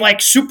they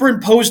like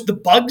superimposed the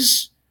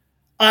bugs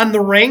on the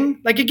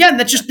ring. Like again,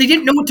 that's just they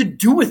didn't know what to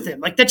do with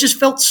him. Like that just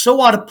felt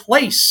so out of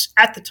place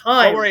at the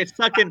time. Don't worry, it's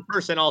stuck in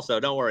person. Also,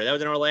 don't worry, that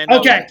was in Orlando.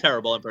 Okay, it was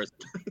terrible in person.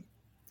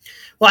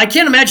 Well, I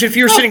can't imagine if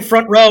you were sitting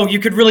front row, you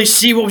could really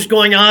see what was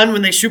going on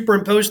when they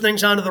superimposed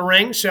things onto the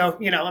ring. So,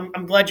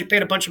 I'm glad you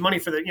paid a bunch of money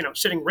for the,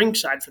 sitting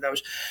ringside for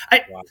those.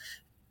 Wow.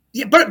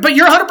 Yeah, but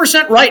you're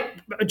 100% right,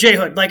 J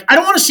Hood. Like, I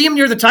don't want to see him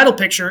near the title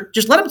picture.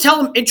 Just let him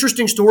tell him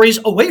interesting stories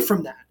away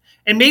from that.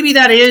 And maybe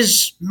that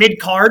is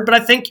mid-card, but I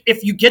think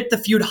if you get the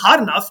feud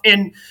hot enough,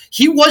 and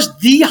he was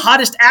the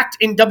hottest act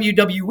in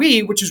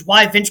WWE, which is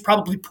why Vince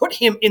probably put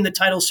him in the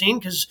title scene,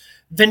 because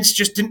Vince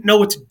just didn't know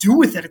what to do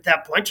with it at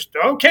that point. Just,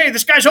 okay,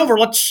 this guy's over.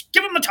 Let's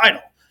give him the title.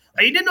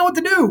 He didn't know what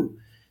to do.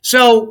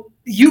 So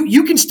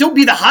you can still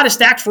be the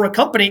hottest act for a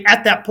company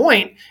at that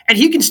point, and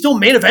he can still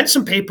main event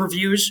some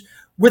pay-per-views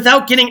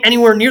without getting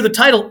anywhere near the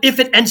title if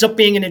it ends up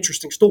being an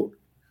interesting story.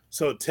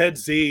 So Ted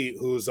Z,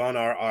 who's on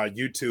our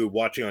YouTube,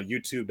 watching on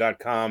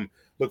youtube.com,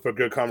 look for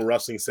Good Karma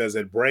Wrestling, says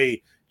that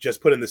Bray just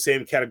put in the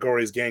same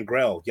category as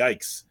Gangrel.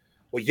 Yikes.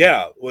 Well,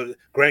 yeah. Well,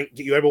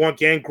 you ever want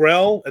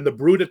Gangrel and the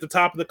Brood at the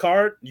top of the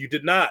card? You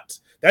did not.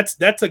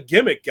 That's a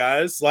gimmick,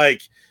 guys.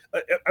 Like,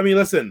 I mean,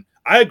 listen,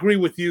 I agree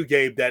with you,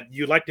 Gabe, that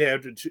you'd like to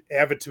have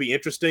it to be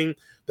interesting.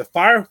 The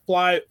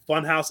Firefly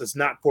Funhouse is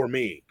not for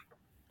me.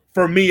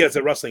 For me as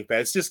a wrestling fan.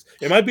 It's just,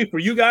 it might be for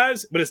you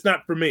guys, but it's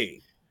not for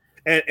me.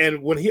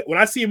 And when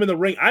I see him in the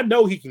ring, I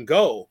know he can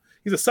go.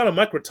 He's a son of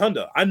Mike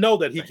Rotunda. I know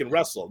that he can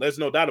wrestle. There's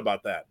no doubt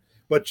about that.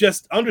 But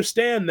just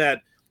understand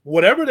that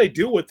whatever they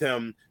do with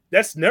him,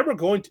 that's never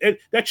going to.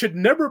 That should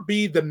never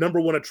be the number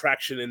one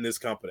attraction in this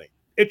company.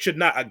 It should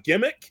not. A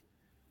gimmick?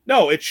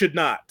 No, it should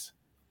not.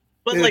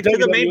 But like to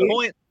the main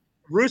point,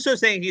 Russo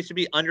saying he should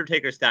be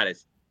Undertaker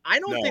status. I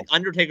don't think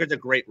Undertaker's a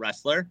great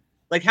wrestler.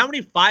 Like how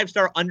many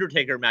 5-star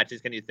Undertaker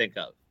matches can you think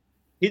of?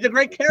 He's a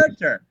great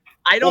character.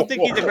 I don't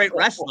think he's a great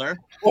wrestler.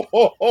 Give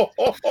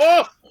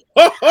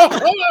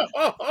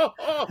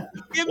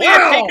me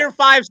a Taker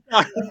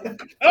 5-star.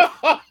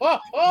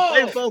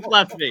 They both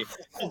left me.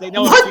 They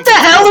know what the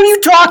hell are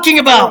you talking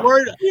about?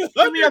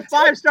 Give me a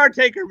 5-star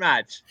Taker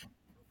match.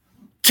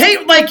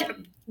 Like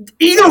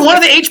either one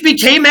of the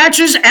HBK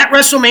matches at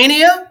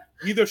WrestleMania?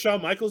 Either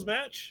Shawn Michaels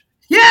match?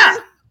 Yeah.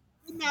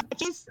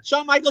 Matches.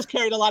 Shawn Michaels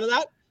carried a lot of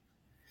that.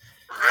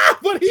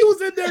 But he was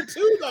in there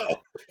too,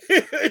 though.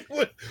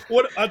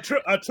 What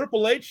a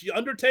Triple H,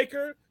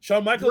 Undertaker,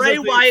 Shawn Michaels. Bray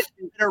Wyatt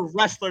is a better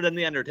wrestler than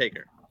the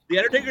Undertaker. The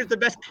Undertaker is the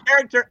best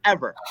character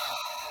ever.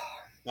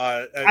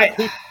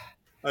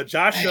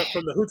 Josh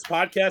from the Hoots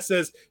podcast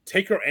says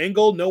Taker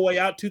Angle, No Way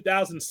Out,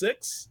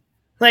 2006.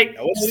 Like,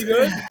 that was pretty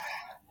good.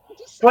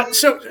 What?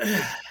 So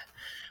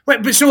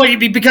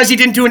because he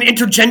didn't do an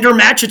intergender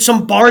match at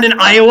some barn in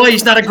Iowa,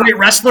 he's not a great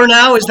wrestler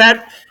now? Is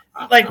that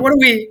like what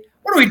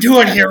are we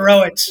doing here,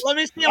 Roets? Let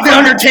me see. The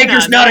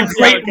Undertaker's not a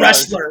great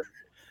wrestler.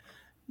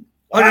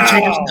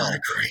 Undertaker's not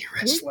a great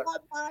wrestler.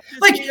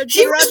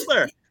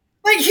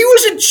 Like he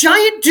was a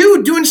giant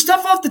dude doing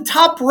stuff off the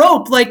top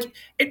rope. Like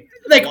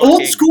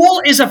old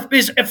school is a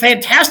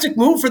fantastic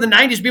move for the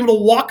 90s. Being able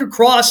to walk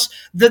across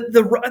what?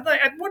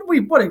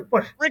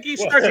 Ricky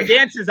Starks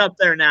dances up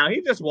there now.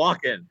 He's just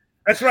walking.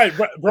 That's right.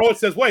 Bro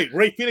says, wait,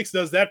 Ray Phoenix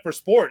does that for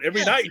sport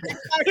every night.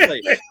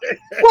 Exactly.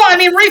 Well, I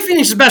mean, Ray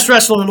Phoenix is the best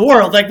wrestler in the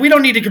world. Like, we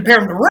don't need to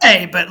compare him to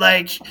Ray, but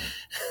like...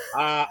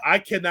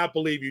 I cannot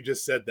believe you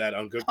just said that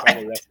on Good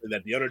Karma Wrestling,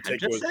 that the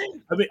Undertaker was...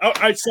 I mean, all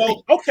right,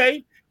 so,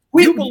 okay.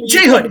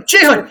 J-Hood,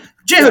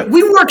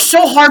 we worked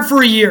so hard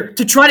for a year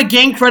to try to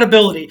gain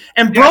credibility,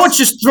 and Browitz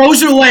just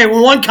throws it away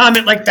with one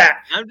comment like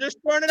that. I'm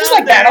just throwing it just out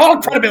like there. That,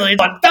 all credibility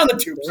down the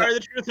tubes. Sorry, the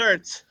truth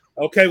hurts.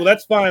 Okay, well,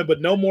 that's fine,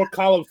 but no more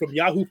columns from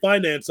Yahoo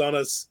Finance on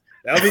us.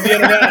 That'll be the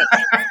end of that.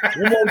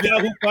 No more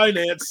Yahoo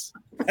Finance.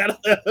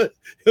 It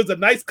was a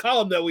nice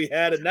column that we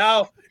had, and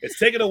now it's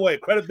taken away.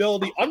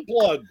 Credibility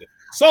unplugged.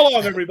 So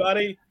long,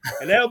 everybody.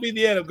 And that'll be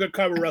the end of Good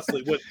Karma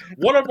Wrestling. With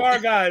one of our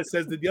guys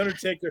says that The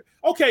Undertaker.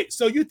 Okay,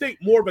 so you think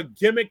more of a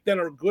gimmick than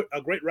a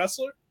great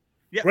wrestler?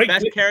 Yeah,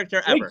 best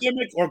character ever. Great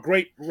gimmick or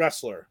great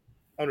wrestler?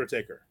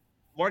 Undertaker.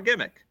 More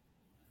gimmick.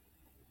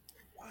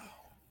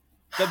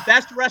 The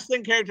best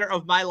wrestling character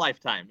of my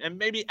lifetime, and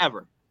maybe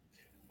ever.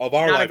 Of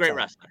our Not lifetime. a great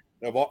wrestler.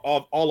 Of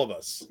all of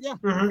us. Yeah,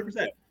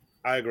 100%.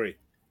 I agree.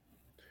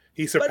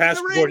 He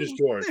surpassed Gorgeous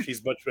George.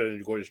 He's much better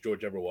than Gorgeous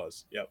George ever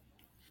was. Yep.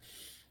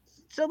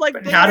 So, like,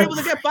 they were able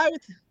to get by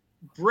with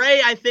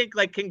Bray, I think,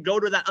 like, can go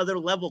to that other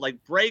level. Like,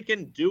 Bray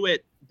can do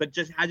it, but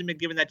just hasn't been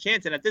given that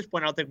chance. And at this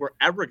point, I don't think we're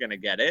ever going to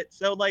get it.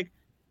 So, like,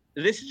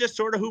 this is just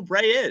sort of who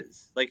Bray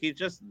is. Like, he's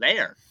just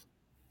there.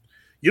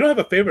 You don't have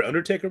a favorite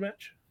Undertaker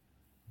match?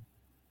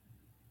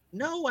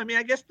 No, I mean,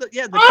 I guess the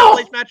Triple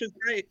H match was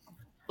great.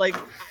 Like,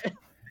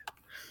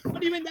 what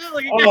do you mean now?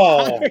 Like, at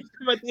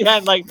the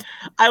end, like,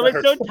 I was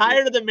so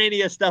tired of the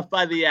Mania stuff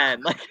by the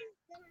end. Like,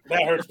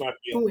 that hurts my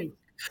feelings.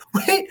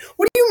 Wait,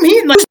 what do you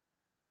mean? Like,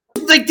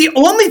 like the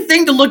only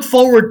thing to look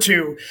forward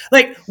to.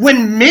 Like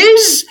when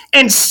Miz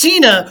and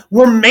Cena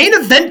were main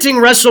eventing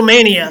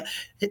WrestleMania,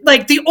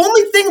 like the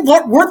only thing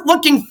worth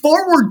looking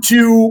forward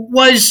to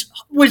was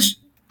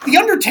The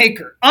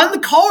Undertaker on the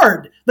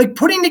card, like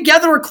putting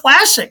together a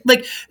classic.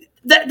 Like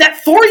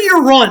that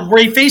 4-year run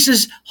where he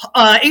faces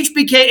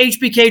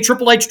HBK,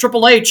 Triple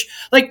H,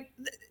 like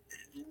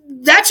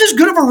that's as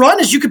good of a run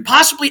as you could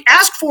possibly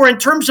ask for in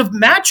terms of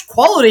match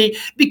quality,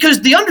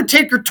 because The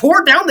Undertaker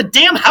tore down the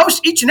damn house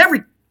each and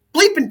every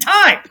bleeping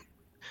time.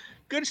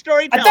 Good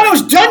storytelling. I thought I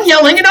was done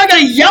yelling, and I got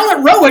to yell at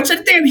Rowitz. I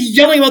didn't think I'd be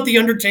yelling about The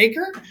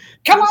Undertaker.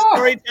 Come on.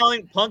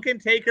 Storytelling, Punk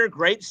and Taker,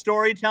 great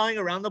storytelling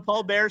around the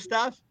Paul Bearer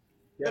stuff.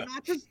 Yeah. The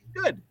match is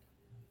good.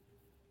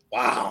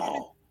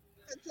 Wow.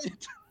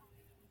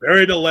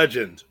 Buried a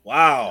legend.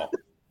 Wow.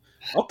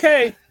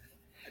 Okay.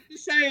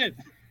 Just saying.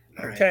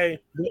 Okay.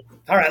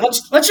 All right.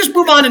 Let's just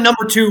move on to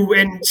number 2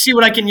 and see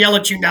what I can yell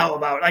at you now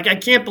about. Like I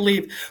can't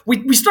believe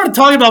we started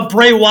talking about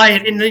Bray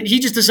Wyatt and then he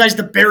just decides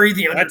to bury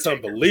the Undertaker. That's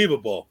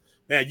unbelievable,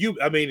 man. You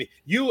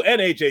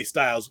and AJ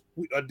Styles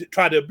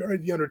tried to bury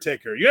the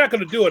Undertaker. You're not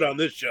going to do it on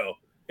this show.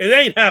 It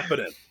ain't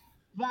happening.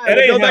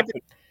 It ain't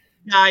happening.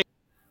 Guy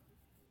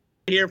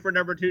here for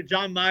number 2,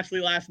 Jon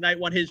Moxley last night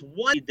won his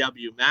one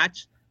AEW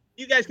match.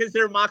 You guys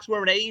consider Mox more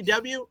of an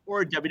AEW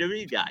or a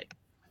WWE guy?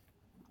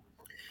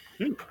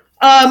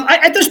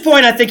 At this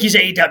point, I think he's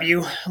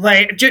AEW.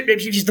 Like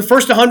he's the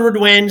first 100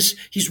 wins.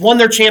 He's won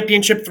their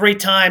championship 3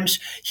 times.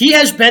 He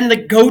has been the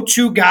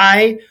go-to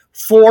guy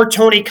for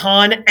Tony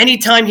Khan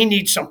anytime he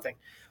needs something.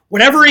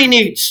 Whatever he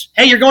needs.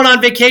 Hey, you're going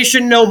on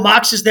vacation? No,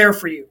 Mox is there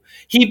for you.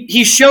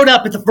 He showed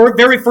up at the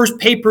very first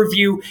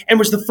pay-per-view and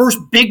was the first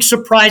big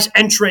surprise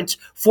entrant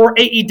for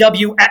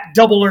AEW at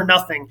Double or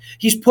Nothing.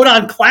 He's put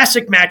on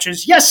classic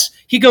matches. Yes,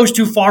 he goes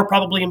too far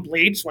probably and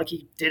bleeds like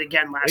he did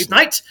again last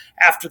night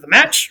after the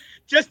match.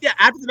 Just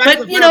after the match,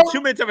 was 2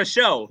 minutes of a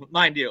show,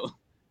 mind you.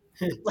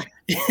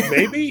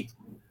 Maybe.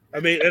 I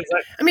mean,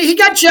 he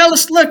got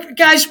jealous. Look,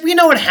 guys, we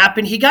know what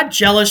happened. He got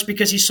jealous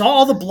because he saw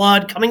all the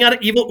blood coming out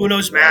of Evil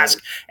Uno's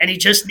mask, and he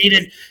just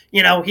needed,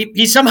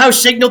 he somehow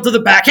signaled to the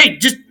back, hey,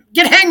 just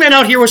get Hangman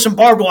out here with some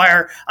barbed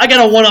wire. I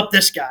got to one-up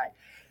this guy.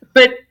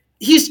 But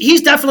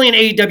he's definitely an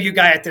AEW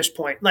guy at this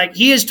point. Like,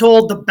 he has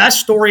told the best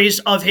stories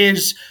of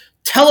his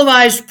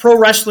televised pro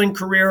wrestling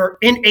career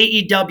in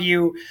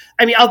AEW.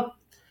 I mean, I'll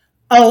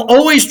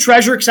always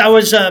treasure, because I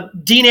was a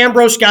Dean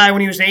Ambrose guy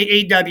when he was in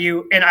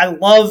AEW, and I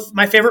love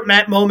my favorite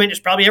moment is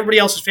probably everybody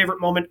else's favorite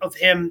moment of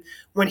him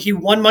when he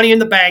won Money in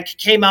the Bank,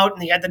 came out,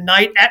 and he had the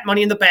night at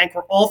Money in the Bank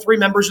where all 3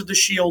 members of the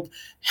Shield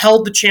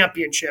held the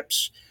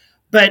championships.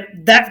 But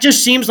that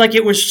just seems like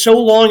it was so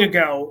long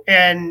ago,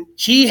 and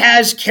he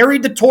has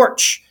carried the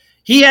torch.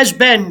 He has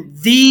been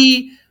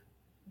the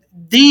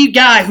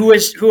guy who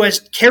has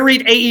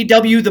carried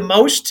AEW the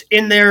most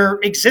in their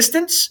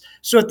existence.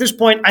 So at this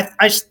point,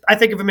 I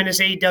think of him as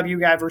AEW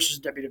guy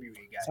versus WWE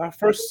guy. So I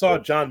first saw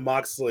Jon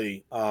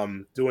Moxley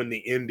doing the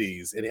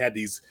indies, and he had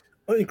these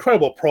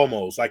incredible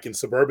promos, like in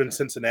suburban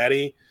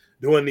Cincinnati,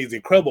 doing these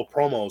incredible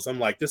promos. I'm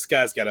like, this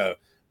guy's got a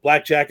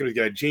black jacket, he's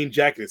got a jean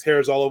jacket, his hair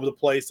is all over the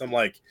place. I'm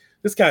like,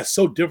 this guy's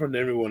so different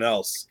than everyone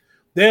else.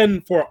 Then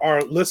for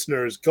our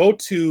listeners, go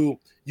to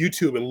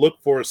YouTube and look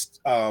for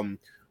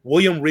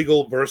William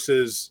Regal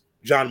versus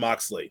Jon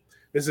Moxley.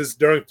 This is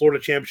during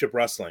Florida Championship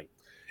Wrestling.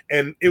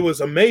 And it was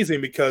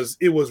amazing because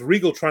it was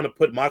Regal trying to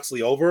put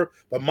Moxley over,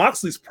 but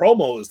Moxley's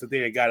promo is the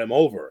thing that got him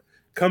over.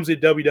 Comes to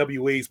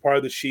WWE, he's part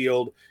of the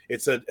Shield.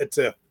 It's a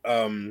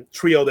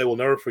trio they will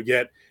never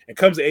forget. And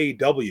comes to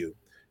AEW.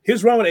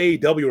 His run with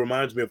AEW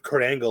reminds me of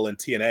Kurt Angle and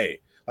TNA.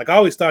 Like, I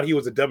always thought he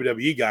was a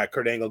WWE guy,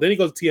 Kurt Angle. Then he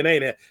goes to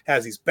TNA and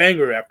has these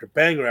banger after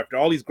banger after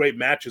all these great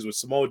matches with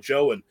Samoa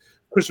Joe and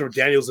Christopher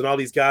Daniels and all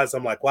these guys.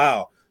 I'm like,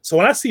 wow. So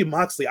when I see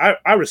Moxley,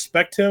 I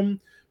respect him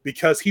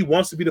because he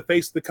wants to be the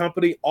face of the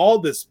company. All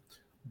this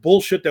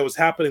bullshit that was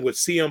happening with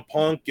CM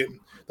Punk and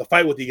the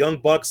fight with the Young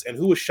Bucks, and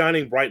who was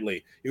shining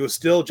brightly? It was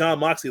still Jon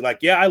Moxley. Like,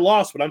 yeah, I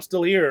lost, but I'm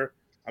still here.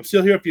 I'm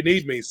still here if you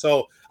need me.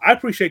 So I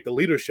appreciate the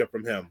leadership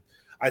from him.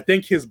 I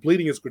think his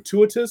bleeding is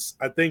gratuitous.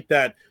 I think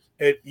that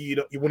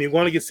when you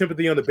want to get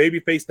sympathy on the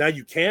babyface, now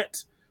you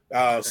can't.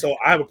 So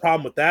I have a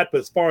problem with that.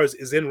 But as far as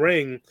his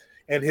in-ring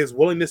and his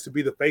willingness to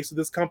be the face of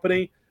this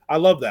company, I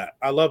love that.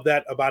 I love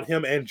that about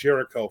him and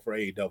Jericho for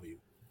AEW.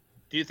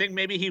 Do you think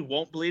maybe he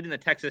won't bleed in the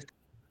Texas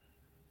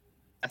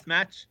death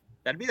match?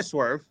 That'd be a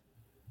swerve.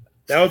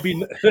 That'd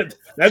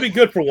be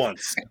good for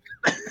once.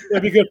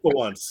 That'd be good for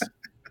once.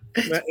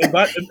 And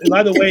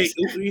by the way,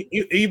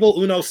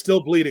 Evil Uno's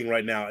still bleeding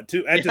right now at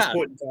this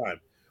point in time.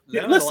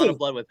 Yeah, listen, a lot of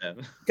blood with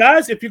him.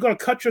 Guys, if you're going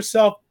to cut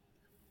yourself,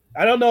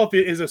 I don't know if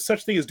it is a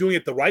such thing as doing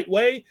it the right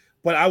way,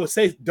 but I would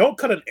say don't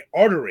cut an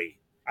artery.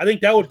 I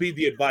think that would be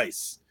the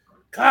advice.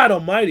 God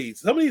almighty.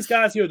 Some of these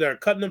guys here that are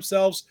cutting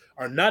themselves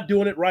are not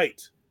doing it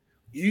right.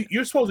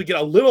 You're supposed to get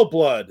a little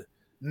blood,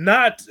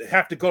 not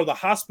have to go to the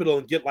hospital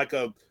and get like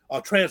a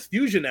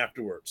transfusion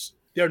afterwards.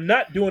 They're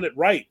not doing it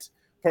right.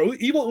 For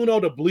Evil Uno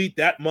to bleed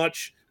that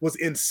much was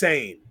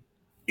insane.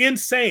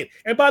 Insane.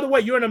 And by the way,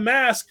 you're in a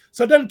mask,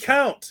 so it doesn't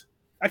count.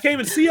 I can't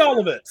even see all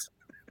of it.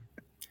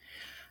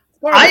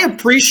 I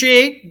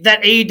appreciate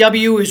that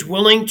AEW is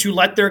willing to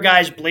let their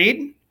guys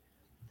bleed.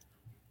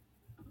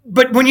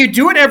 But when you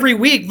do it every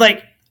week,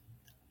 like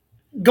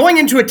going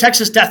into a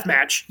Texas death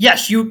match,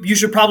 yes, you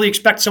should probably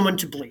expect someone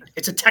to bleed.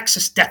 It's a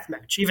Texas death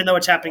match, even though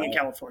it's happening in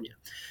California.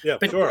 Yeah,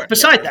 but sure.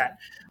 beside that,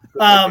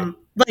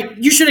 like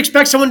you should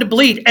expect someone to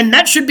bleed. And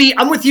that should be,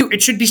 I'm with you,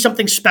 it should be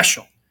something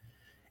special.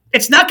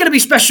 It's not going to be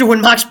special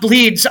when Mox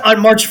bleeds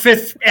on March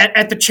 5th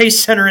at the Chase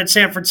Center in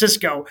San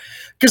Francisco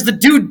because the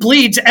dude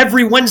bleeds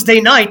every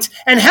Wednesday night.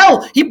 And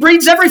hell, he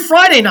bleeds every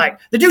Friday night.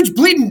 The dude's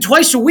bleeding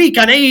twice a week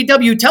on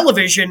AEW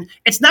television.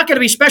 It's not going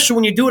to be special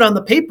when you do it on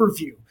the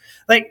pay-per-view.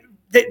 Like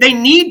they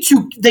need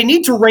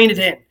to rein it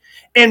in.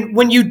 And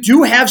when you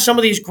do have some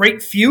of these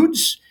great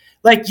feuds,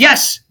 like,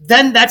 yes,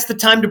 then that's the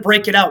time to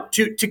break it out,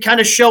 to kind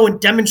of show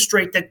and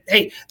demonstrate that,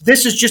 hey,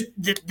 this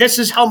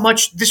is how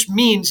much this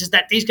means, is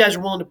that these guys are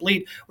willing to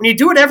bleed. When you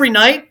do it every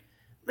night,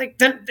 like,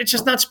 then it's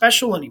just not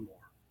special anymore.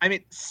 I mean,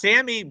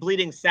 Sammy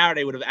bleeding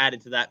Saturday would have added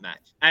to that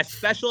match. As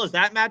special as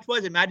that match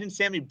was, imagine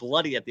Sammy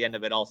bloody at the end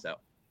of it also.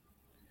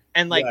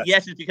 And like,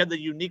 yes, it's because of the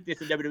uniqueness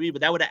of WWE,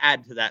 but that would have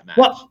added to that match.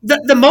 Well,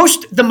 the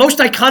most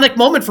iconic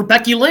moment for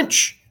Becky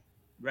Lynch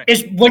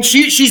is when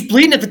she's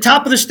bleeding at the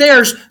top of the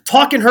stairs,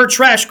 talking her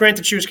trash.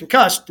 Granted, she was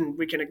concussed, and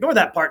we can ignore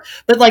that part.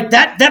 But like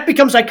that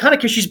becomes iconic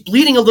because she's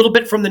bleeding a little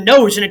bit from the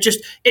nose, and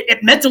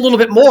it meant a little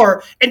bit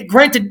more. And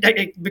granted,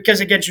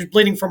 because again, she was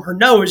bleeding from her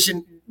nose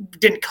and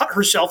didn't cut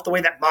herself the way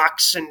that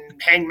Mox and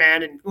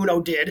Hangman and Uno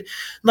did.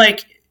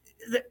 Like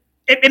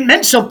it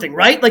meant something,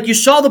 right? Like you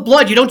saw the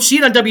blood. You don't see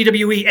it on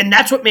WWE, and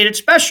that's what made it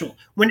special.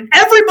 When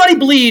everybody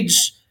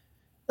bleeds.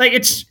 Like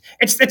it's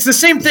the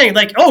same thing.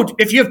 Like, oh,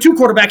 if you have two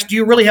quarterbacks, do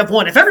you really have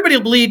one? If everybody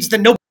bleeds,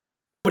 then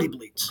nobody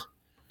bleeds.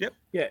 Yep.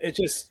 Yeah, it's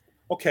just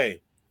okay.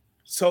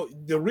 So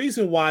the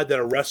reason why that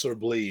a wrestler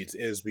bleeds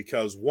is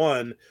because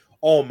one,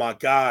 oh my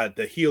God,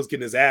 the heel's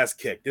getting his ass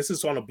kicked. This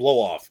is on a blow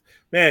off.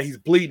 Man, he's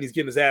bleeding, he's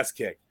getting his ass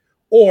kicked.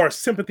 Or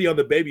sympathy on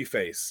the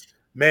babyface.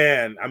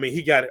 Man, I mean,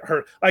 he got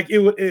hurt. Like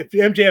if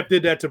MJF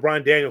did that to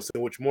Bryan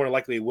Danielson, which more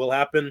likely will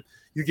happen,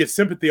 you get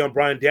sympathy on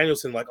Bryan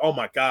Danielson, like, oh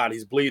my God,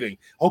 he's bleeding.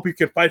 Hope he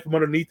can fight from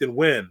underneath and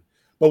win.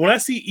 But when I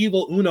see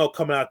Evil Uno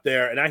coming out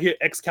there and I hear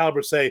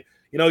Excalibur say,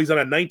 you know, he's on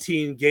a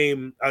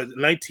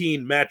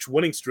 19 match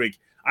winning streak,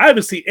 I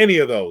haven't seen any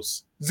of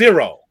those.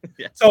 Zero.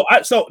 Yeah.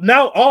 So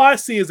now all I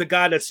see is a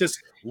guy that's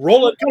just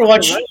rolling. You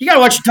gotta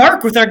watch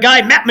Dark with our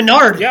guy Matt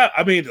Menard. Yeah,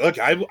 I mean, look,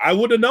 I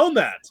would have known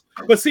that.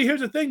 But see, here's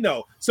the thing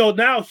though. So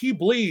now he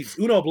bleeds,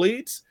 Uno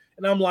bleeds,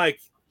 and I'm like,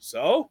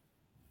 so?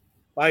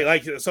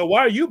 So why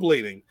are you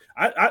bleeding?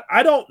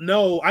 I don't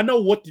know. I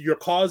know what your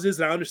cause is,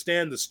 and I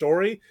understand the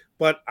story,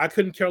 but I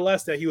couldn't care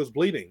less that he was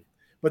bleeding.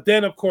 But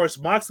then, of course,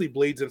 Moxley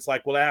bleeds, and it's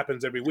like, well, that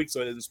happens every week, so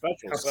it isn't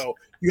special. So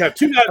you have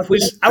two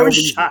guys. I was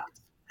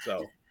shocked.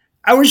 So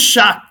I was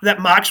shocked that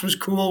Mox was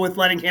cool with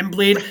letting him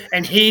bleed,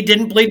 and he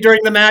didn't bleed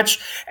during the match.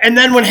 And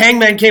then when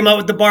Hangman came out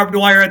with the barbed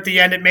wire at the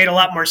end, it made a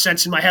lot more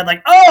sense in my head.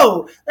 Like,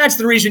 oh, that's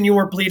the reason you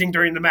were bleeding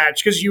during the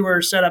match, because you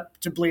were set up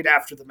to bleed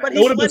after the match. But he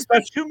would have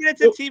been 2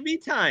 minutes of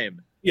TV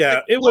time. Yeah,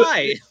 like, it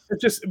was.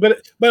 It's just, but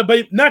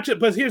not just.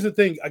 But here's the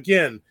thing.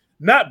 Again,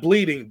 not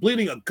bleeding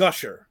a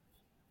gusher.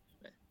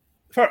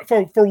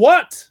 For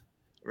what?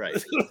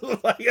 Right.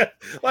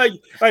 like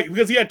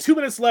because he had 2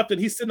 minutes left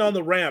and he's sitting on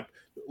the ramp.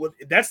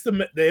 That's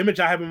the image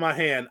I have in my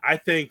hand. I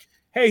think,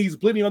 hey, he's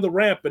bleeding on the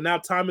ramp, but now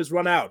time has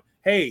run out.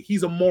 Hey,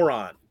 he's a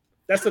moron.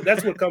 That's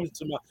what comes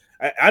to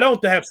my. I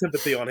don't have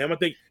sympathy on him. I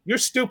think you're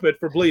stupid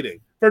for bleeding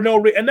for no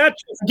reason, and not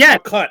just a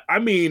cut. I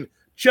mean,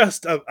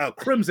 just a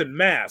crimson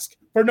mask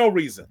for no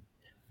reason.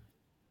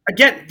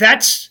 Again,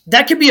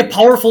 that could be a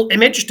powerful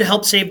image to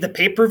help save the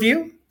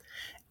pay-per-view.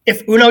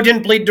 If Uno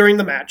didn't bleed during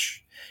the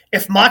match,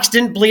 if Mox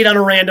didn't bleed on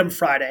a random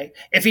Friday,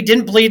 if he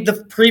didn't bleed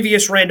the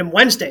previous random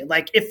Wednesday,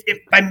 like if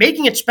by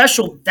making it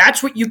special,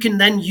 that's what you can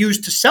then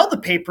use to sell the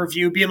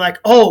pay-per-view, being like,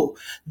 oh,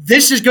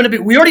 this is going to be,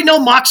 we already know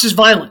Mox is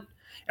violent.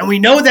 And we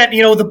know that,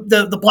 you know,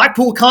 the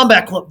Blackpool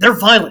Combat Club, they're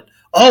violent.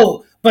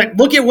 Oh, but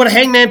look at what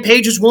Hangman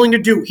Page is willing to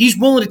do. He's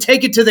willing to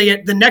take it to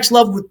the next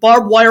level with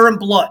barbed wire and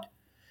blood.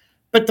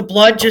 But the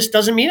blood just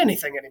doesn't mean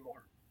anything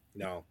anymore.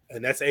 No,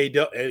 and that's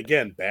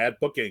again, bad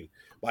booking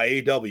by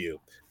AEW.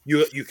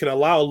 You can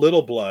allow a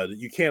little blood.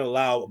 You can't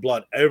allow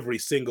blood every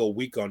single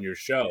week on your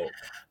show.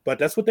 But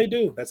that's what they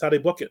do. That's how they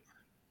book it.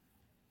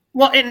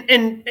 Well,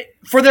 and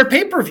for their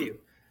pay-per-view,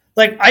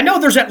 like I know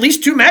there's at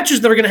least 2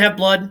 matches that are going to have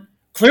blood.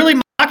 Clearly,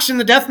 Mox and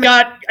the Death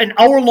got an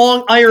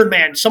hour-long Iron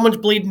Man. Someone's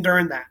bleeding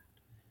during that.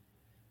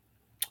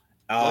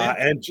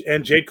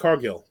 And Jade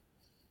Cargill,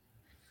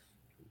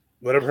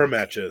 whatever her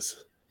match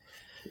is.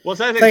 Well,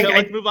 so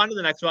let's move on to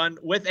the next one.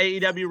 With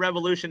AEW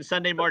Revolution,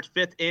 Sunday, March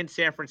 5th in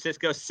San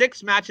Francisco.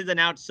 6 matches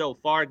announced so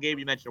far. Gabe,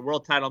 you mentioned a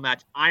world title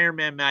match, Iron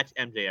Man match,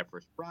 MJF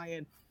versus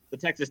Bryan. The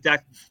Texas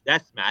Death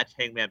match,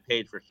 Hangman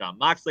Page versus Jon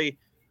Moxley.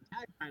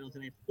 Tag titles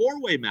in a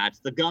 4-way match.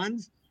 The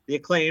Guns, the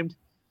Acclaimed,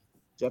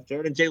 Jeff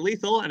Jarrett and Jay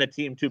Lethal, and a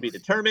team to be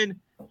determined.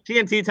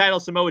 TNT title,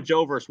 Samoa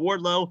Joe versus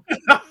Wardlow.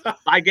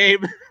 Bye,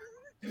 Gabe.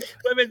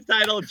 Women's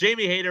title,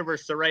 Jamie Hayter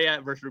versus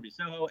Saraya versus Ruby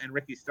Soho, and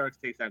Ricky Starks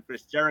takes on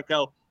Chris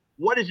Jericho.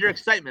 What is your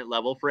excitement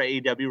level for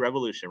AEW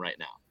Revolution right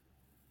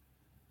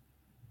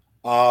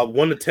now?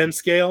 1 to 10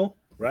 scale,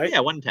 right? Yeah,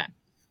 1 to 10.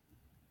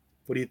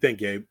 What do you think,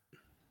 Gabe?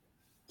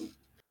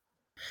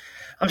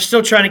 I'm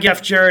still trying to get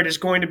Jeff Jarrett is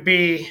going to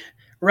be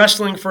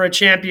wrestling for a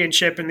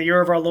championship in the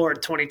year of our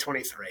Lord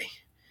 2023.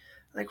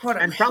 Like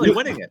what? And probably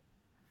winning it.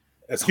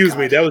 Excuse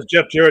me, that was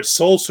Jeff Jarrett,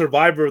 sole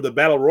survivor of the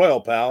Battle Royal,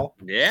 pal.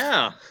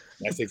 Yeah.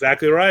 That's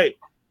exactly right.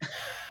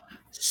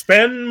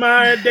 Spend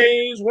my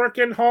days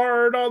working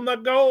hard on the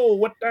go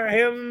with the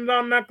hand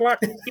on the clock.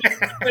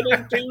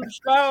 Spinning too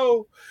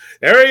slow.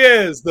 There he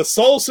is, the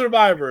sole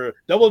survivor,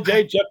 Double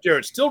J Jeff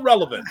Jarrett, still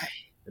relevant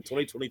in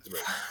 2023.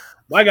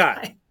 My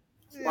guy.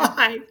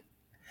 Why?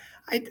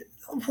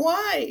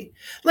 Why?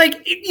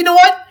 Like, you know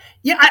what?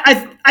 Yeah,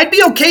 I'd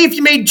be okay if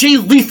you made Jay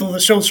Lethal the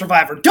sole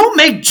survivor. Don't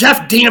make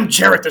Jeff damn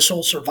Jarrett the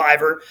sole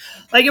survivor.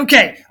 Like,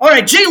 okay, all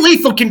right, Jay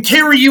Lethal can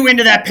carry you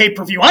into that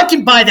pay-per-view. I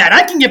can buy that.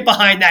 I can get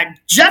behind that.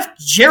 Jeff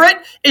Jarrett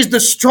is the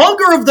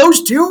stronger of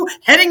those two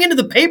heading into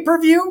the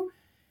pay-per-view?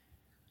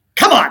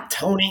 Come on,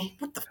 Tony.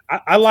 What the?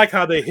 I like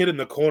how they hid in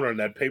the corner in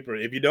that paper.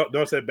 If you don't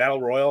notice that Battle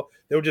Royal,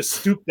 they were just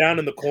stooped down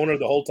in the corner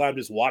the whole time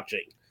just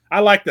watching. I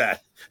like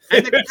that.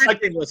 And the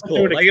catching was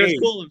cool. Like it was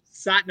cool of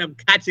Satnam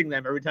catching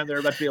them every time they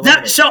were about to be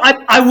eliminated. So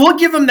I will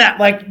give him that.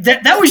 Like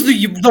that was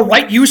the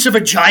right use of a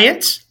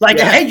giant. Like,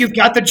 hey, you've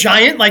got the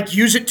giant. Like,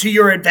 use it to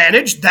your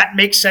advantage. That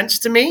makes sense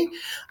to me.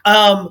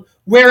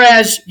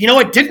 Whereas,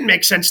 it didn't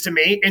make sense to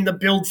me in the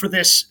build for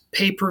this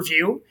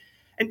pay-per-view.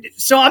 And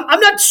so I'm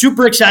not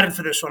super excited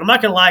for this one. I'm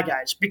not going to lie,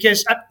 guys,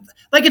 because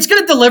it's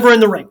going to deliver in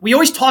the ring. We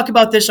always talk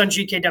about this on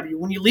GKW.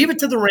 When you leave it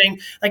to the ring,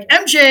 like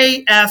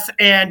MJF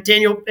and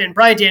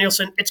Bryan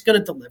Danielson, it's going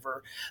to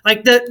deliver.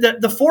 Like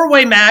the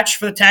four-way match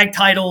for the tag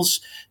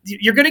titles,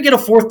 you're going to get a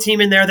fourth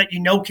team in there that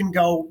can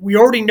go. We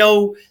already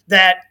know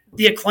that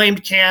the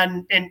Acclaimed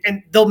can,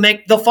 and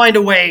they'll find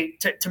a way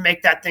to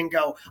make that thing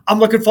go. I'm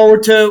looking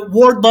forward to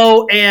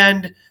Wardlow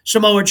and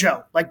Samoa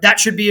Joe. Like, that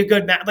should be a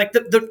good match. Like,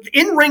 the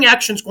in-ring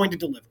action is going to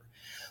deliver.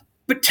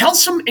 But tell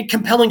some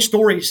compelling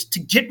stories to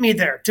get me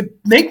there, to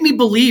make me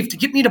believe, to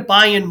get me to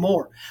buy in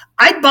more.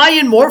 I'd buy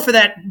in more for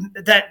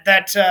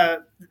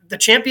the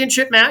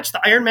championship match,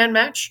 the Iron Man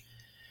match,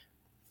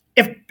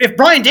 if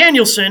Bryan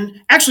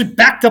Danielson actually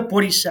backed up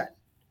what he said.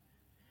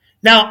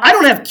 Now, I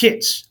don't have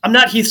kids. I'm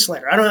not Heath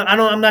Slater.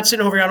 I'm not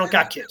sitting over here. I don't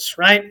got kids,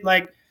 right?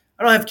 Like,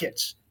 I don't have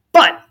kids.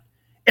 But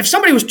if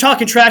somebody was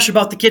talking trash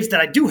about the kids that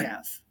I do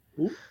have,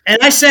 and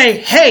I say,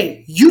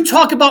 hey, you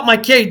talk about my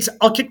kids,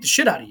 I'll kick the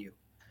shit out of you.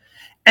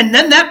 And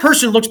then that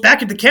person looks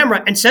back at the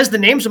camera and says the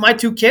names of my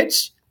two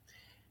kids,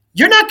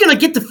 you're not going to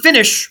get to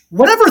finish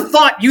whatever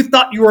thought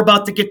you were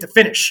about to get to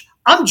finish.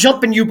 I'm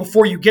jumping you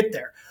before you get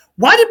there.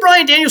 Why did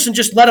Bryan Danielson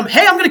just let him,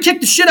 hey, I'm going to kick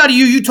the shit out of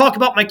you, you talk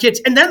about my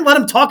kids, and then let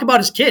him talk about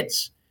his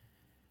kids?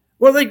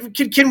 Well, like,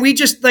 can we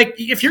just,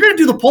 if you're going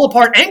to do the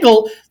pull-apart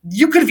angle,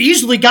 you could have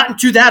easily gotten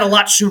to that a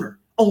lot sooner,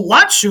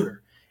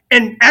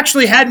 and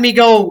actually had me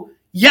go,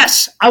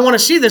 yes, I want to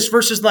see this,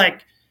 versus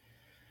like,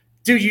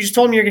 dude, you just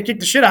told me you're going to kick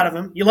the shit out of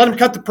him. You let him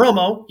cut the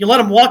promo. You let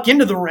him walk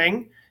into the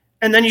ring,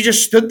 and then you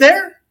just stood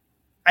there?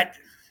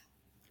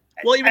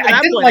 Even at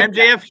that point,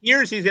 MJF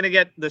hears he's going to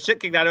get the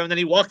shit kicked out of him, and then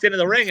he walks into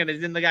the ring and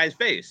is in the guy's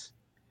face,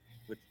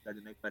 which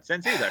doesn't make much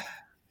sense either.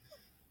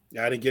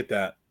 Yeah, I didn't get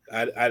that.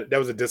 That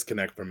was a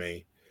disconnect for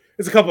me.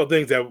 There's a couple of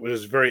things that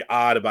was very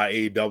odd about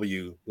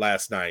AEW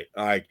last night.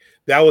 Like,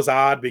 that was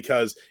odd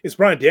because it's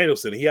Bryan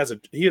Danielson. He has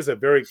a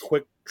very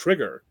quick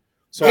trigger.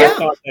 So I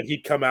thought that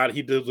he'd come out,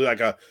 he'd do like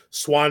a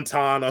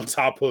swanton on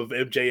top of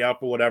MJF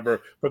or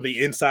whatever from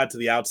the inside to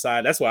the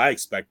outside. That's what I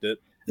expected.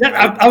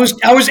 Yeah, I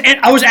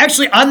was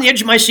actually on the edge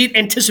of my seat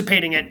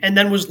anticipating it, and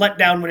then was let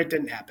down when it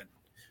didn't happen.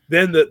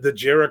 Then the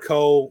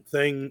Jericho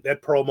thing,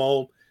 that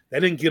promo,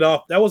 that didn't get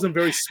off. That wasn't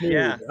very smooth.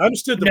 Yeah. I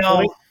understood the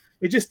point.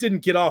 It just didn't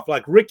get off.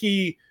 Like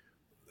Ricky,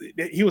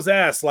 he was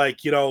asked,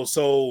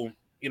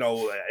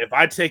 if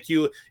I take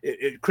you,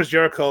 Chris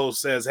Jericho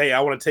says, hey, I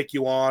want to take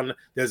you on.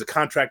 There's a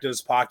contract in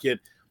his pocket.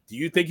 Do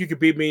you think you could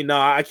beat me? No,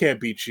 I can't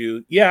beat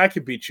you. Yeah, I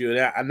can beat you.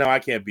 No, I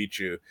can't beat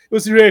you. It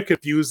was very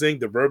confusing.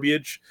 The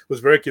verbiage was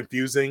very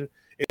confusing.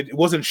 It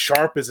wasn't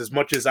sharp as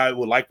much as I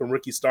would like from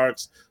Ricky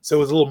Starks. So it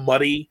was a little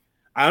muddy.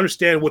 I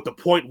understand what the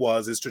point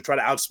was, is to try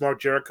to outsmart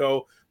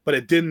Jericho, but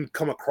it didn't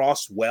come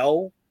across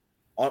well.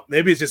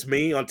 Maybe it's just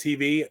me on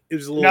TV. It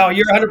was a little. No,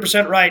 you're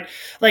 100% right.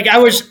 Like, I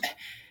was,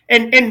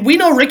 and we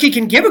know Ricky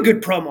can give a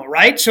good promo,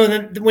 right? So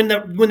then when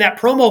that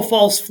promo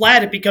falls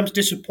flat, it becomes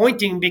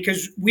disappointing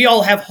because we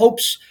all have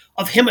hopes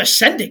of him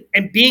ascending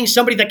and being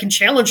somebody that can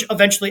challenge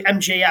eventually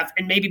MJF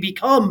and maybe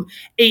become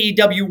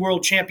AEW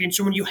World Champion.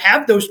 So when you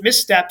have those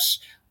missteps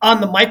on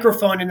the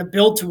microphone in the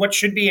build to what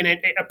should be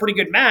a pretty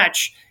good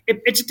match,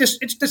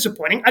 it's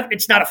disappointing.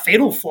 It's not a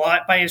fatal flaw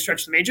by any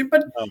stretch of the imagination,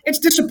 but it's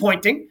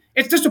disappointing.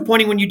 It's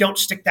disappointing when you don't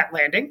stick that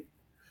landing.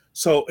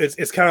 So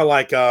it's kind of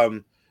like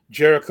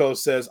Jericho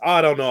says,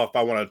 I don't know if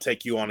I want to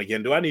take you on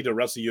again. Do I need to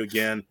wrestle you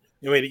again?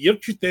 I mean,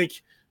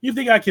 you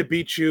think I could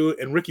beat you?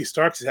 And Ricky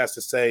Starks has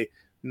to say,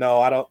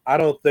 no, I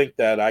don't think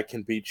that I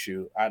can beat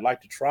you. I'd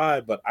like to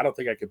try, but I don't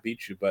think I can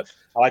beat you. But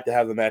I like to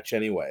have the match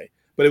anyway.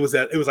 but it was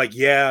like,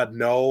 yeah,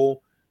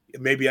 no,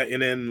 maybe,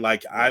 and then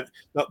like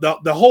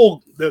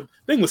the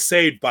thing was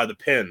saved by the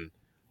pin.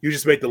 You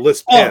just make the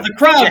list pin. Oh,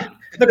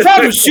 the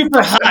crowd was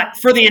super hot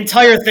for the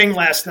entire thing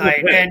last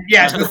night. And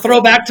yes, the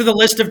throwback to the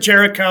list of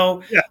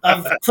Jericho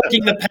of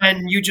clicking the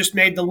pen, you just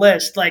made the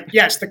list. Like,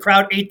 yes, the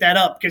crowd ate that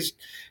up because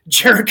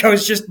Jericho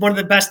is just one of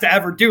the best to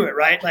ever do it,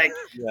 right? Like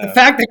the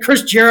fact that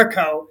Chris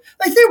Jericho,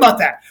 like think about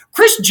that.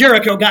 Chris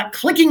Jericho got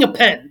clicking a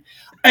pen,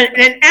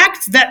 an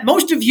act that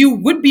most of you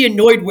would be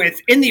annoyed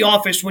with in the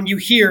office when you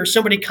hear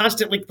somebody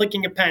constantly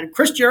clicking a pen.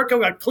 Chris Jericho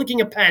got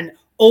clicking a pen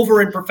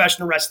over in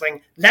professional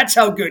wrestling. That's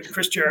how good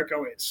Chris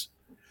Jericho is.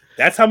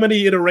 That's how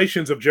many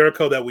iterations of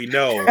Jericho that we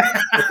know.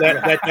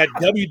 that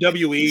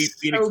WWE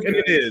Phoenix, and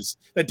it is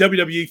that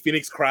WWE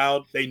Phoenix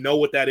crowd. They know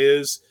what that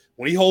is.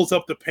 When he holds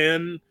up the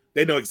pin,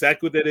 they know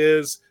exactly what that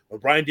is. When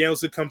Bryan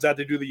Danielson comes out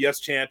to do the yes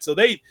chant, so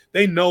they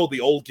know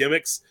the old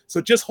gimmicks.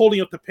 So just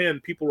holding up the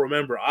pin, people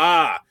remember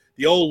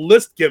the old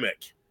list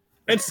gimmick,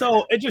 and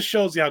so it just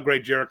shows you how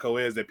great Jericho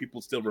is that people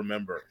still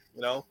remember.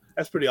 You know,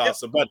 that's pretty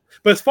awesome. But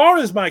as far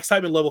as my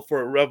excitement level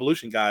for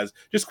Revolution, guys,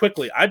 just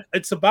quickly,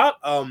 it's about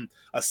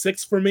a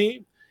 6 for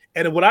me.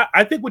 And what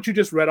I think what you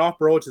just read off,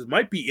 bro,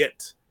 might be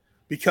it,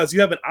 because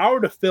you have an hour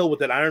to fill with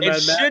that Iron Man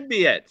match. It should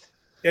be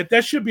it.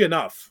 That should be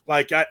enough.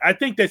 Like I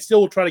think they still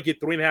will try to get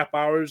 3.5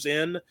 hours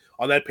in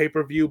on that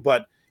pay-per-view,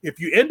 but if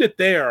you end it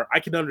there, I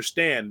can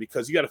understand,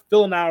 because you got to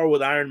fill an hour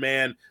with Iron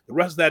Man. The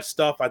rest of that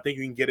stuff, I think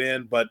you can get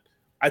in. But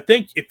I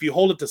think if you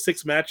hold it to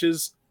 6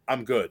 matches,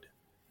 I'm good.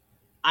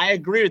 I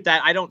agree with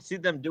that. I don't see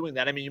them doing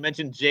that. I mean, you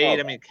mentioned Jade.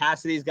 I mean,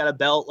 Cassidy's got a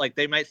belt. Like,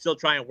 they might still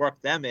try and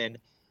work them in.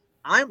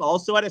 I'm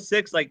also at a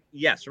 6. Like,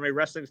 yes, from a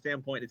wrestling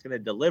standpoint, it's going to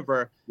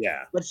deliver.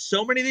 Yeah. But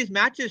so many of these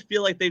matches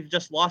feel like they've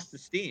just lost the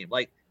steam.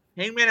 Like,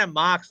 Hangman and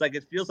Mox, like,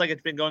 it feels like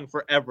it's been going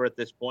forever at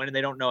this point, and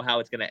they don't know how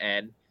it's going to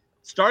end.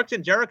 Starks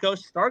and Jericho,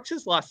 Starks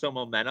has lost some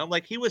momentum.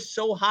 Like, he was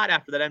so hot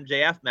after that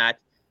MJF match,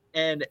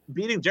 and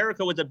beating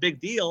Jericho was a big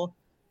deal.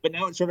 But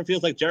now it sort of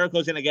feels like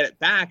Jericho's going to get it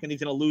back, and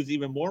he's going to lose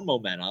even more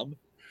momentum.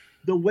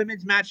 The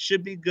women's match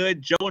should be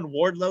good. Joe and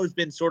Wardlow's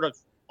been sort of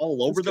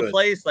all over the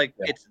place. Like,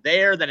 it's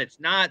there, then it's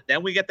not.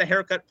 Then we get the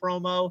haircut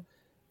promo.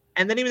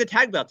 And then even the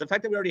tag belts. The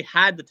fact that we already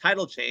had the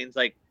title change,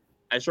 like,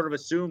 I sort of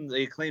assume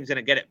the Acclaim's going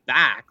to get it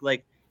back.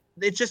 Like,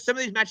 it's just some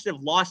of these matches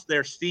have lost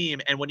their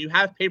steam. And when you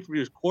have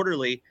pay-per-views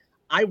quarterly,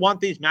 I want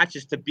these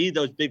matches to be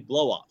those big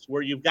blow-offs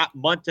where you've got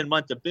months and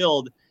months of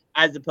build,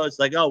 as opposed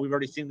to like, oh, we've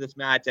already seen this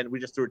match and we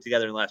just threw it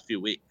together in the last few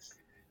weeks.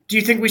 Do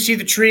you think we see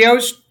the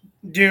trios?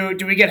 Do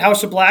we get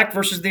House of Black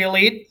versus the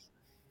Elite?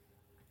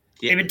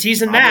 They've been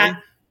teasing that.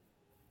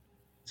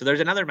 So there's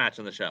another match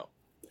on the show.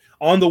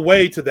 On the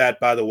way to that,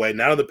 by the way,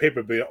 not on the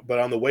pay-per-view, but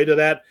on the way to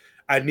that,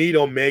 I need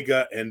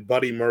Omega and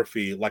Buddy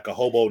Murphy like a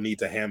hobo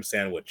needs a ham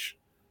sandwich.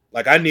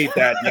 Like, I need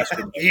that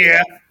yesterday.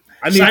 Yeah.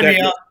 I need Sign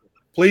that.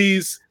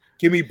 Please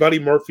give me Buddy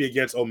Murphy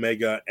against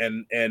Omega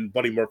and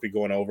Buddy Murphy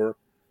going over.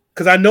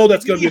 Because I know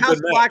that's going to be a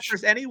good match. Black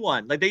versus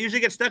anyone. Like, they usually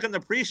get stuck in the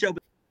pre-show,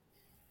 but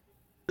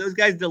those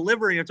guys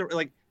delivering. It's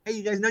like, hey,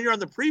 you guys know you're on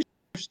the pre-show,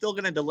 you're still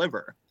going to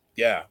deliver.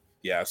 Yeah.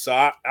 So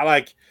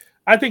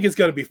I think it's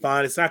going to be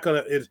fine. It's not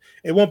going to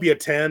 – it won't be a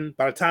 10.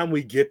 By the time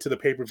we get to the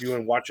pay-per-view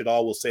and watch it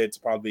all, we'll say it's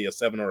probably a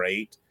 7 or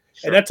 8.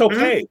 Sure. And that's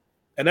okay. Mm-hmm.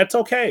 And that's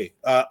okay.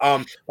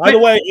 By the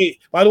way,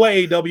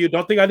 AEW,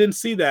 don't think I didn't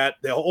see that.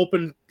 The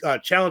open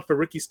challenge for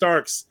Ricky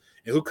Starks.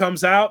 And who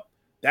comes out?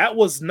 That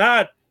was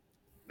not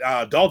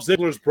Dolph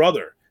Ziggler's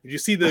brother. Did you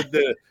see the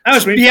that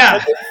was,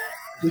 yeah.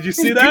 Did you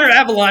see that? Peter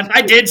Avalon.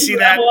 I did see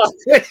that.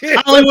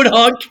 Hollywood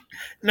hunk.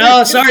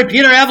 No, sorry,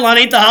 Peter Avalon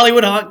ain't the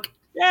Hollywood hunk.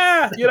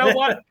 Yeah, you know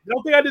what? I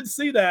don't think I didn't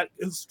see that.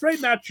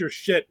 Straighten out your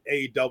shit,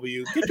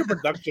 AEW. Get your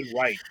production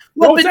right.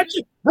 Bro,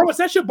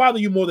 that should bother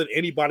you more than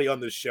anybody on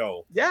this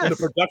show. Yes. When the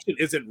production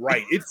isn't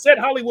right. It said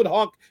Hollywood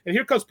hunk, and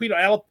here comes Peter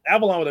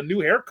Avalon with a new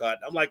haircut.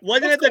 I'm like,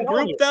 wasn't it the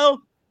group, though?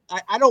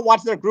 I don't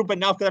watch their group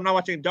enough because I'm not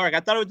watching Dark.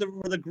 I thought it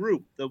was for the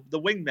group, the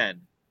wingmen.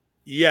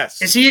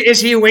 Yes. Is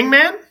he a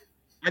wingman?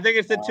 I think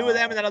it's the two of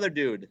them and that other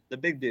dude, the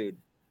big dude.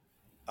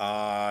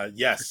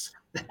 Yes.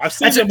 I've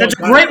seen that's a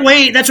great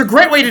way. That's a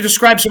great way to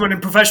describe someone in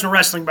professional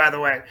wrestling, by the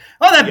way.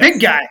 Oh, that big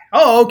guy.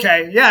 Oh,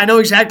 okay. Yeah, I know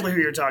exactly who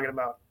you're talking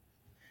about.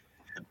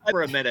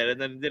 For a minute, and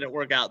then didn't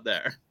work out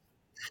there.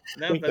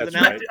 No, that's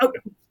right.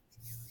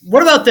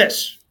 What about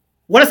this?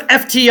 What if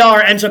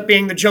FTR ends up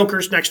being the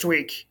Jokers next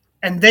week,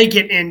 and they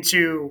get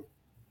into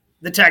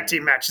the tag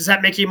team match? Does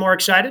that make you more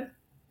excited?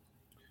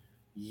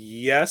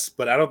 Yes,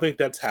 but I don't think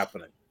that's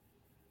happening.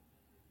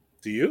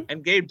 Do you?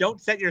 And Gabe, don't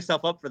set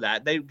yourself up for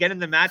that. They get in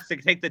the match to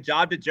take the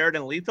job to Jared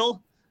and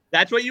Lethal.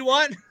 That's what you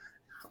want?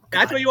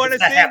 That's what you want to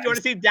see? You want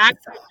to see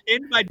Dax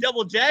pinned by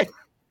Double J?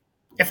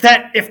 If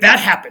that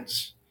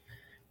happens,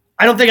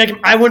 I don't think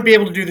I wouldn't be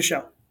able to do the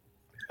show.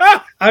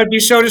 I would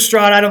be so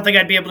distraught. I don't think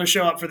I'd be able to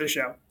show up for the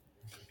show.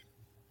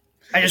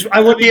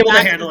 I wouldn't be able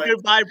to handle it.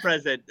 Goodbye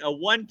present. A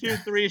 1, 2,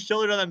 3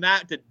 shoulder on the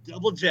mat to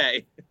Double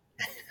J.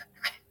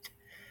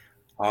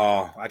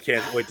 Oh, I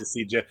can't wait to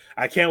see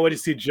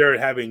Jared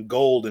having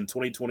gold in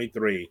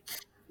 2023.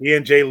 He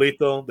and Jay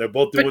Lethal, they're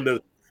both doing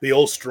the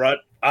old strut.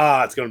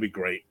 It's going to be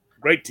great.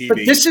 Great TV. But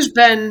this has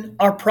been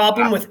our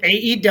problem with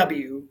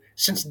AEW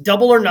since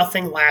Double or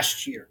Nothing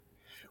last year.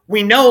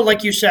 We know,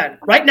 like you said,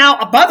 right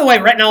now, by the way,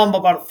 right now I'm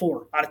about a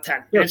 4 out of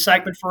 10 in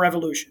excitement for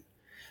Revolution.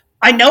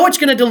 I know it's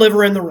going to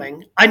deliver in the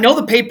ring. I know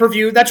the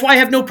pay-per-view. That's why I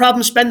have no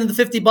problem spending the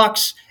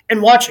 $50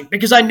 and watching,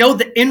 because I know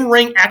the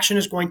in-ring action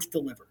is going to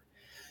deliver.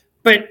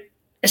 But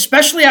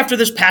especially after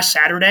this past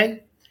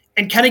Saturday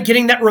and kind of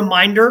getting that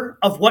reminder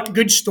of what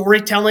good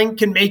storytelling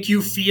can make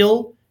you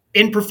feel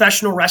in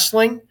professional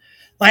wrestling,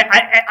 like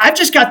I've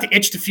just got the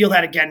itch to feel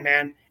that again,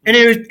 man. And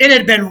it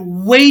had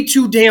been way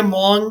too damn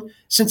long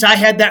since I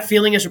had that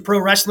feeling as a pro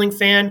wrestling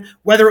fan,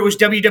 whether it was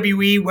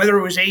WWE, whether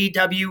it was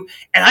AEW,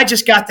 and I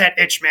just got that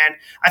itch, man.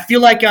 I feel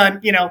like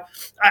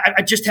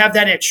I just have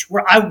that itch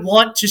where I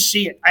want to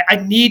see it. I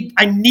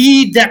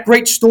need that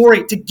great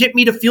story to get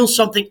me to feel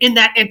something in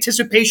that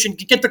anticipation,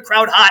 to get the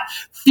crowd hot,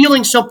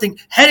 feeling something,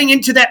 heading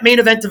into that main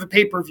event of a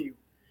pay-per-view.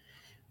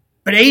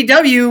 But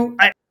AEW,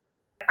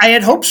 I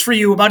had hopes for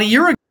you about a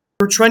year ago.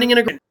 You were trending in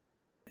a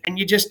and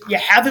you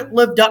haven't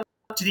lived up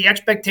to the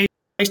expectations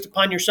placed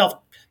upon yourself.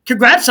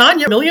 Congrats on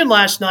your $1 million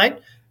last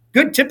night.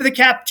 Good tip of the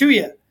cap to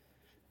you.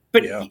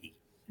 But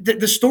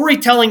the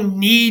storytelling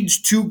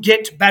needs to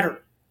get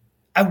better.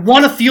 I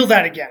want to feel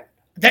that again.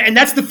 And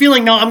that's the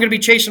feeling now I'm going to be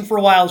chasing for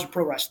a while as a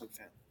pro wrestling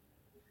fan.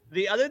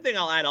 The other thing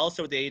I'll add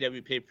also with the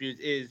AEW pay-per-views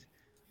is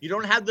you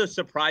don't have those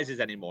surprises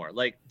anymore.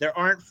 Like, there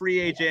aren't free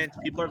agents.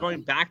 People are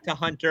going back to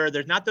Hunter.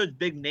 There's not those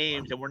big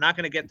names, and we're not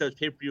going to get those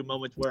pay-per-view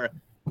moments where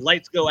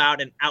lights go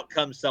out and out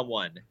comes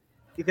someone,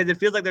 because it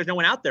feels like there's no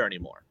one out there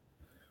anymore.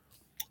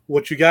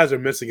 What you guys are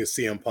missing is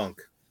CM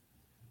Punk.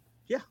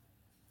 Yeah.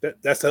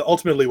 That's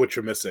ultimately what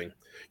you're missing.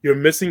 You're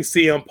missing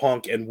CM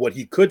Punk and what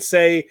he could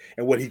say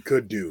and what he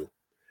could do.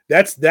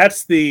 That's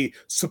the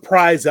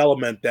surprise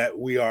element that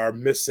we are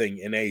missing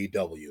in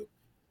AEW,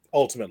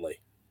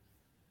 ultimately.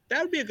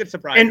 That would be a good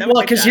surprise. And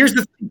well, because here's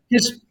the thing,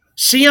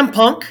 CM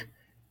Punk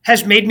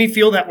has made me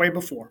feel that way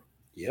before.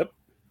 Yep.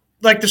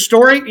 Like the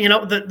story,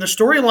 the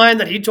storyline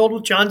that he told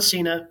with John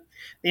Cena,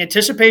 the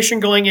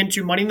anticipation going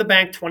into Money in the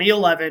Bank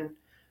 2011,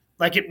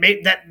 like it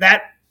made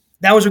that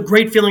was a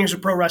great feeling as a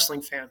pro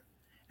wrestling fan.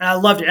 And I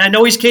loved it. And I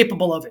know he's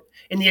capable of it.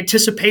 And the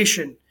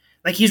anticipation,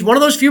 like he's one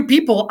of those few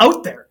people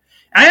out there.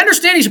 And I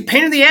understand he's a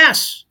pain in the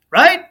ass,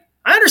 right?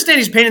 I understand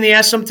he's a pain in the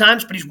ass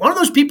sometimes, but he's one of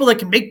those people that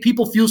can make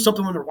people feel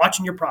something when they're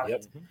watching your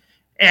product. Yep.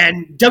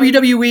 And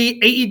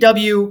WWE,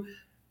 AEW,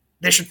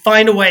 they should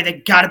find a way. They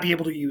got to be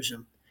able to use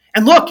him.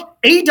 And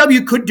look,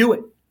 AEW could do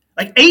it.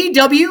 Like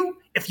AEW,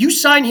 if you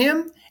sign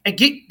him and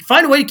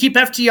find a way to keep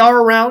FTR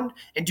around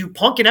and do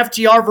Punk and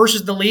FTR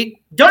versus the Elite,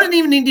 doesn't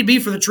even need to be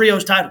for the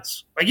trios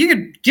titles. Like you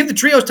could give the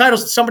trios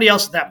titles to somebody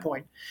else at that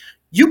point.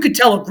 You could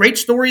tell a great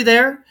story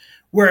there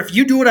where if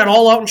you do it at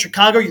All Out in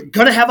Chicago, you're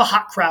going to have a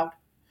hot crowd.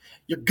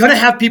 You're going to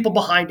have people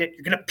behind it.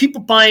 You're going to have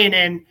people buying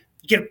in,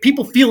 get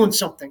people feeling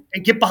something,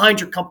 and get behind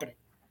your company.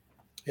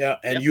 Yeah,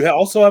 and you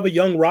also have a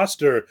young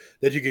roster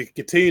that you can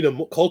continue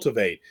to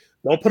cultivate.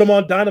 Don't put them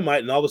on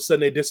Dynamite and all of a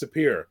sudden they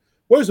disappear.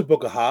 Where's the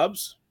Book of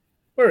Hobbs?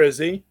 Where is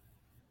he?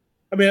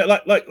 I mean,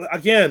 like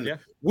again,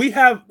 we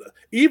have,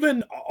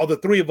 even all the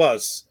three of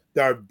us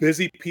that are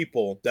busy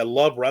people that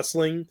love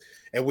wrestling,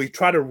 and we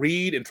try to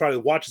read and try to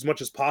watch as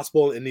much as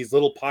possible in these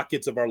little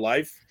pockets of our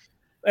life.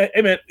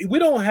 I mean, we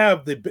don't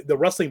have the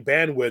wrestling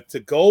bandwidth to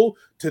go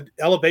to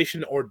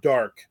Elevation or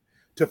Dark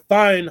to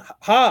find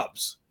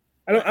Hobbs.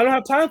 I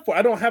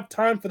don't have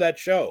time for that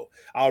show.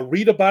 I'll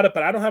read about it,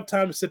 but I don't have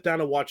time to sit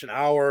down and watch an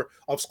hour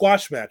of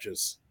squash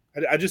matches.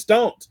 I just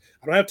don't.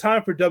 I don't have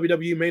time for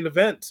WWE main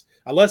event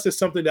unless it's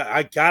something that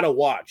I gotta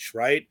watch,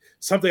 right?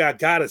 Something I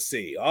gotta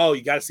see. Oh,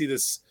 you gotta see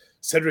this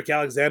Cedric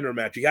Alexander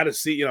match. You gotta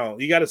see,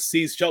 you gotta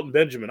see Shelton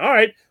Benjamin. All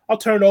right, I'll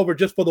turn it over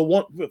just for the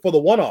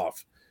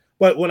one-off.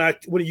 But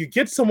when you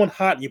get someone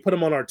hot and you put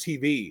them on our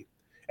TV,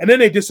 and then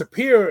they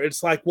disappear,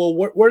 it's like, well,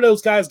 where do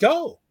those guys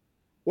go?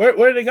 Where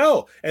did they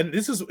go? And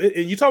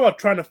you talk about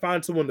trying to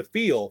find someone to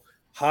feel.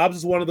 Hobbs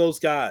is one of those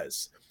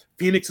guys.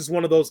 Phoenix is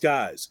one of those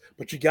guys.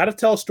 But you got to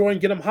tell a story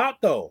and get them hot,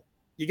 though.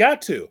 You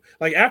got to.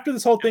 Like after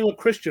this whole thing with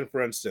Christian,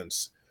 for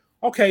instance.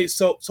 Okay,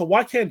 so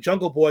why can't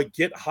Jungle Boy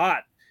get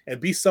hot and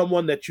be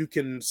someone that you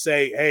can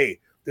say, hey,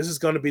 this is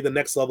going to be the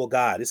next level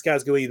guy. This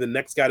guy's going to be the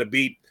next guy to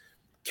beat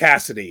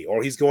Cassidy,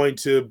 or he's going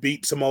to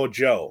beat Samoa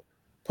Joe.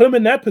 Put him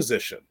in that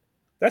position.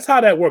 That's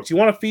how that works. You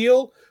want to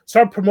feel?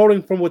 Start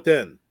promoting from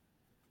within.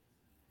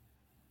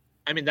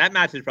 I mean, that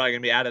match is probably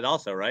going to be added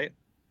also, right?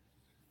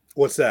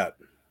 What's that?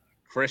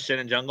 Christian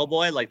and Jungle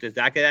Boy? Like, does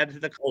that get added to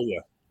the card?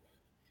 Oh,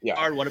 yeah.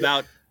 Card? What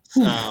about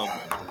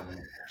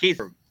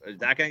Keith? Is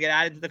that going to get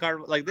added to the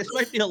card? Like, this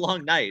might be a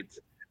long night.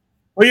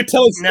 Well, you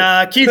tell us.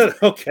 Nah, Keith.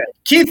 Okay.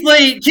 Keith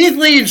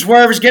Lee and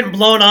Swerve is getting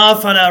blown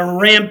off on a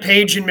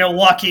rampage in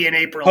Milwaukee in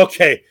April.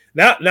 Okay.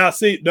 Now,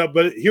 see, no,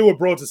 but hear what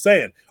Bros is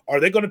saying.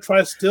 Are they going to try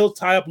to still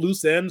tie up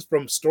loose ends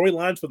from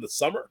storylines from the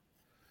summer?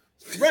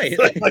 Right.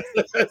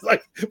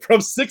 like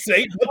from 6 to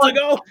 8 months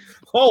ago?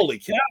 Holy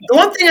cow. The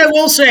one thing I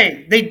will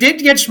say, they did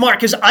get smart,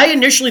 because I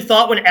initially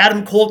thought when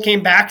Adam Cole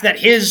came back that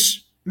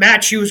his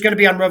match, he was going to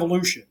be on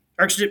Revolution.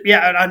 Or, on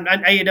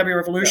AEW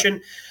Revolution. Yeah.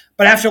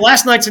 But after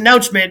last night's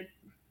announcement,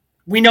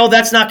 we know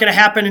that's not going to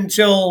happen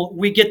until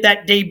we get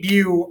that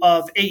debut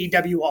of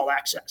AEW All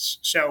Access.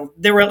 So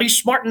they were at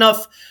least smart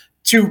enough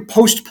to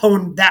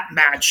postpone that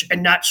match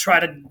and not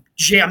try to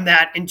jam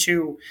that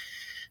into.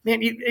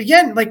 Man,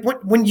 again, like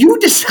when you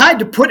decide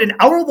to put an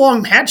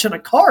hour-long match on a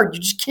card,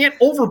 you just can't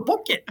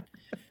overbook it.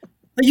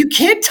 Like, you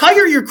can't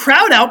tire your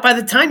crowd out by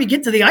the time you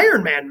get to the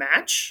Iron Man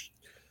match.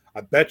 I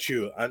bet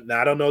you.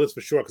 Now, I don't know this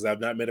for sure because I've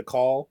not made a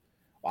call.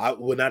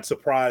 It would not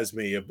surprise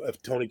me if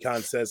Tony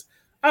Khan says,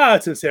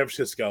 it's in San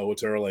Francisco.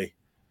 It's early.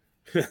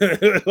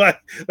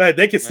 like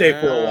they could stay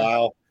for a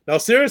while. No,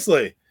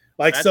 seriously.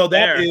 So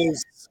that fair.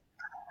 is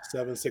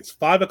 7, 6,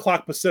 5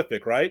 o'clock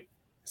Pacific, right?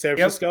 San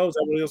Francisco, Is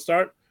that where you'll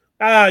start?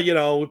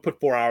 We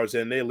put 4 hours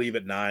in. They leave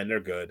at 9. They're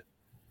good.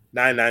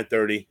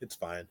 9:30. It's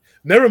fine.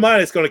 Never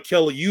mind. It's going to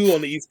kill you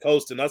on the East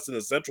Coast and us in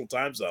the Central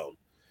Time Zone.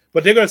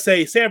 But they're going to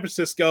say San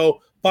Francisco,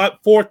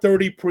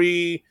 4:30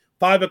 pre,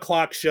 5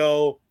 o'clock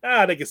show.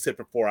 They can sit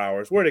for 4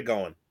 hours. Where are they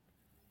going?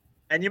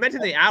 And you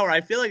mentioned the hour. I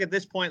feel like at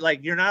this point, like,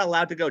 you're not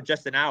allowed to go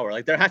just an hour.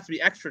 Like, there has to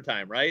be extra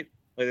time, right?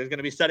 Like, there's going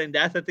to be sudden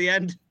death at the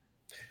end.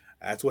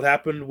 That's what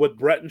happened with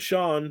Brett and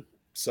Sean.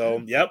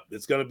 So, yep,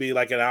 it's going to be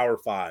like an hour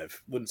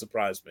 5. Wouldn't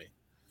surprise me.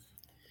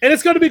 And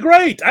it's going to be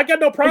great. I got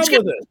no problem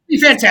with it.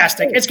 It's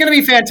fantastic. It's going to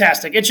be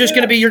fantastic. It's just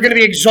going to be, you're going to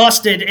be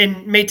exhausted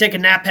and may take a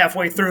nap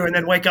halfway through and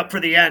then wake up for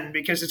the end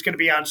because it's going to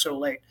be on so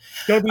late.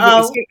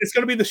 It's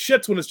going to be the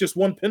shits when it's just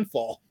one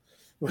pinfall.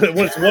 When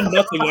it's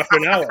 1-0 after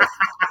an hour.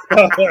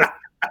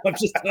 I'm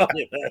just telling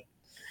you, man.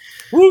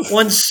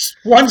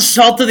 One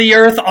salt of the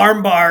earth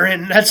armbar,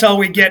 and that's all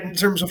we get in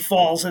terms of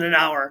falls in an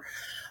hour.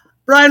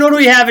 Brian, what do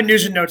we have in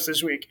news and notes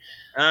this week?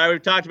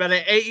 We've talked about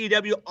it.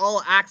 AEW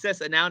All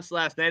Access announced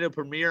last night. It'll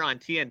premiere on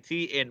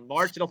TNT in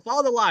March. It'll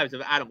follow the lives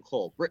of Adam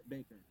Cole, Britt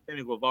Baker,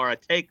 Sammy Guevara,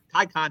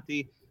 Ty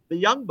Conti, the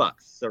Young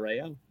Bucks,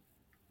 Saraya,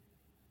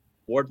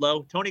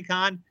 Wardlow, Tony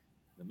Khan,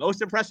 the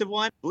most impressive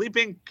one,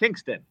 Bleeping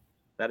Kingston.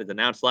 That is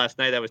announced last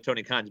night. That was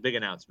Tony Khan's big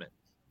announcement.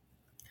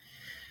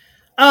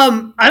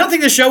 I don't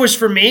think the show is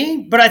for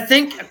me, but I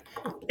think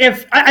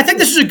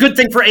this is a good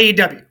thing for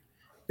AEW.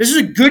 This is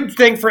a good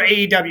thing for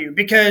AEW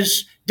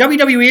because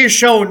WWE has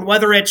shown,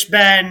 whether it's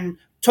been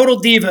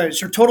Total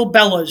Divas or Total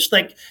Bellas,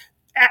 like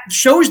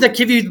shows that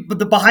give you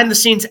the behind the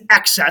scenes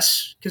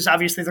access, because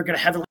obviously they're going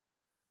to heavily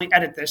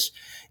edit this,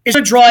 is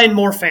to draw in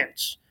more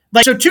fans.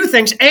 Like, so 2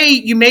 things. A,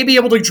 you may be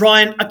able to draw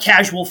in a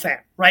casual fan,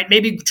 right?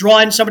 Maybe draw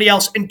in somebody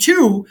else. And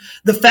 2,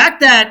 the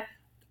fact that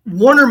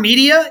Warner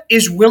Media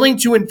is willing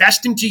to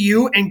invest into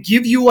you and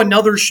give you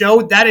another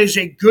show, that is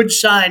a good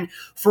sign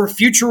for a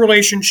future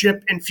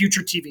relationship and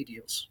future TV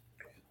deals.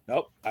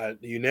 Nope,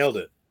 you nailed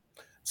it.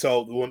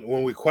 So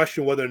when we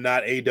question whether or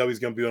not AEW is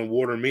going to be on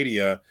Warner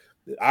Media,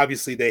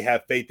 obviously they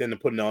have faith in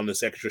putting on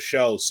this extra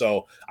show.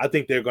 So I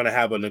think they're going to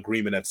have an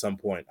agreement at some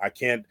point. I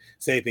can't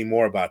say anything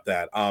more about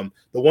that.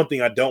 The one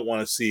thing I don't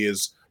want to see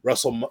is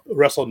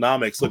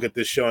WrestleNomics look at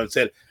this show and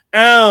said,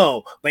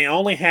 "Oh, they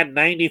only had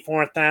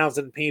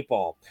 94,000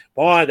 people.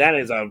 Boy, that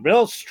is a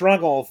real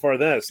struggle for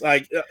this."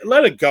 Like,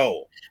 let it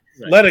go.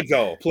 Right. Let it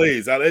go,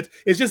 please.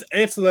 It's just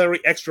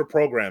ancillary extra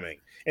programming.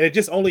 And it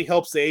just only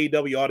helps the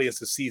AEW audience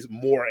to see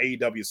more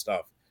AEW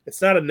stuff.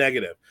 It's not a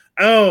negative.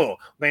 Oh,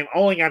 they've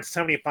only got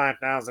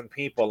 75,000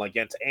 people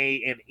against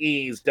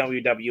A&E's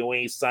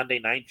WWE Sunday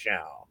Night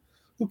Show.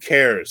 Who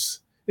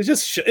cares? It's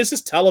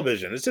just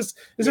television. It's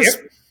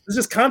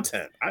just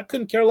content. I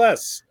couldn't care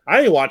less.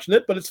 I ain't watching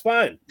it, but it's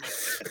fine.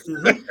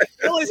 You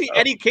only see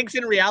Eddie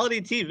Kingston reality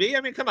TV?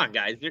 I mean, come on,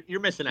 guys. You're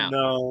missing out.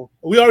 No.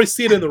 We already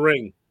see it in the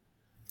ring.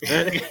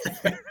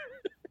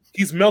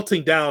 He's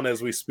melting down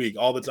as we speak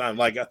all the time.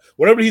 Like,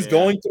 whatever he's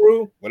going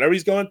through,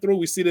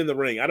 we see it in the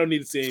ring. I don't need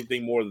to see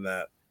anything more than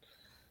that.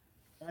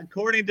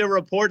 According to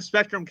reports,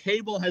 Spectrum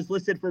Cable has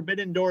listed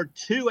Forbidden Door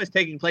 2 as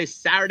taking place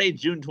Saturday,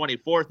 June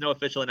 24th. No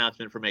official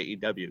announcement from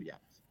AEW yet.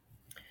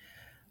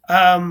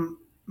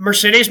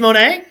 Mercedes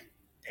Moné,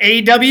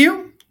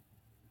 AEW.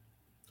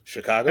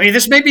 Chicago. I mean,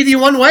 this may be the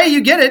one way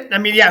you get it. I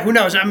mean, who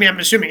knows? I mean, I'm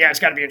assuming, it's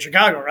got to be in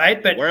Chicago,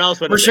 right? But where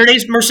else would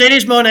Mercedes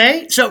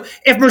Moné. So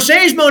if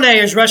Mercedes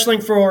Moné is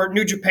wrestling for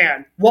New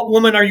Japan, what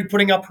woman are you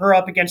putting her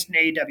up against in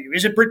AEW?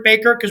 Is it Britt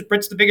Baker because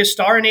Britt's the biggest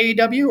star in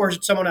AEW, or is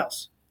it someone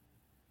else?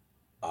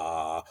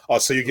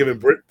 So you're giving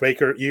Britt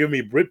Baker? You give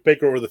me Britt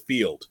Baker or the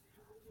Field?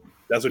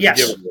 That's what you're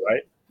giving me,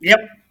 right? Yep.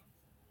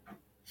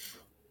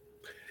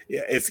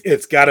 Yeah,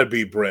 it's got to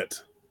be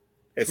Britt.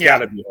 It's got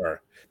to be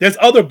her. There's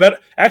other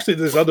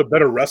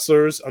better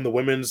wrestlers on the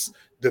women's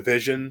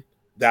division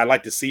that I'd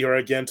like to see her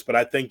against, but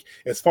I think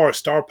as far as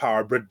star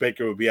power, Britt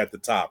Baker would be at the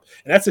top.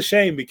 And that's a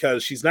shame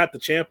because she's not the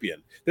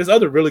champion. There's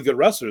other really good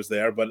wrestlers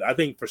there, but I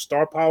think for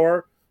star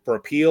power, for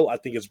appeal, I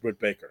think it's Britt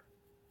Baker.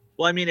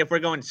 Well, I mean, if we're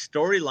going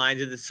storylines,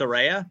 is it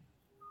Saraya?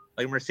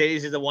 Like,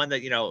 Mercedes is the one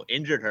that,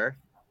 injured her.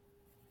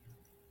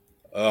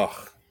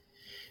 Ugh.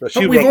 But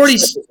we've already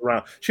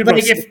around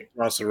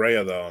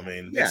Saraya, though. I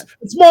mean,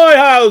 it's my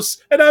house,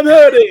 and I'm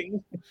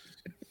hurting.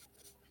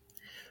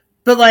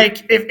 But,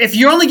 like, if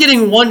you're only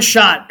getting one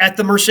shot at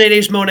the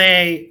Mercedes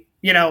Moné,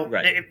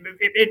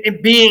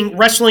 it being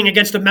wrestling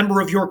against a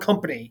member of your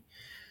company,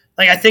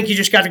 Like, I think you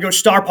just got to go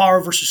star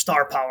power versus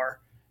star power.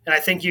 And I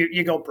think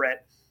you go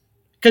Britt.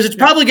 Because it's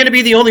probably going to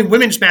be the only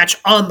women's match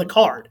on the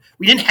card.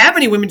 We didn't have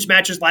any women's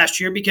matches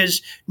last year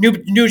because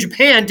New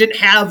Japan didn't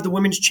have the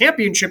women's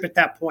championship at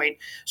that point.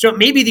 So it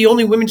may be the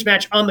only women's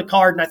match on the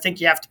card, and I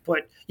think you have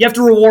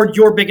to reward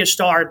your biggest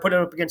star and put it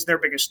up against their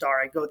biggest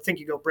star. I think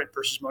you go Britt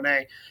versus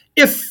Monet.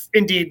 If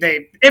indeed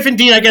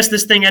I guess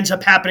this thing ends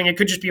up happening, it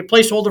could just be a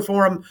placeholder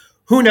for them.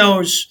 Who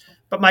knows?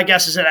 But my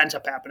guess is it ends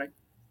up happening.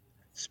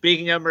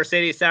 Speaking of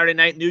Mercedes Saturday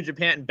night, New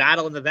Japan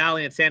Battle in the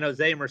Valley in San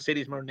Jose,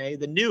 Mercedes Moné,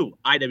 the new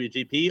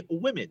IWGP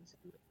Women's.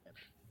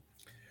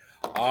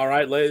 All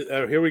right,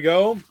 here we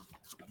go.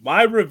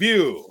 My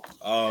review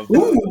of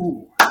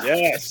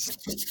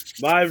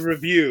my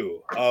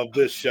review of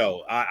this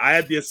show. I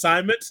had the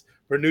assignment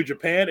for New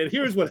Japan, and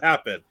here's what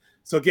happened.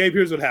 So, Gabe,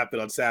 here's what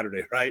happened on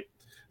Saturday, right?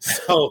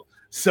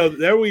 So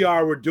there we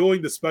are. We're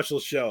doing the special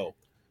show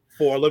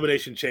for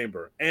Elimination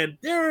Chamber, and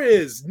there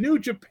is New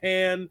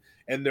Japan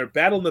and their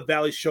Battle in the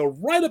Valley show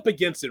right up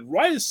against it.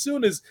 Right as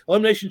soon as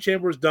Elimination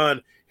Chamber is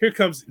done, here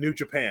comes New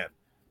Japan.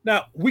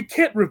 Now, we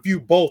can't review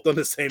both on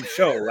the same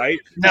show, right?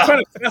 No. We're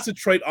trying to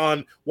concentrate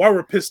on why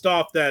we're pissed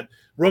off that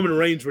Roman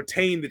Reigns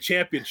retained the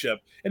championship.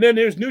 And then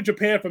there's New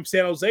Japan from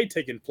San Jose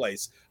taking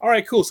place. All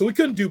right, cool. So we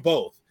couldn't do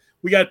both.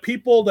 We got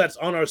people that's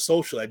on our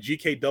social at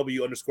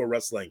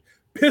GKW_wrestling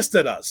pissed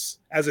at us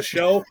as a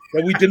show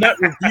that we did not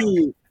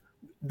review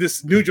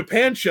this New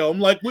Japan show. I'm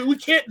like, we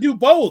can't do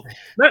both.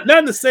 Not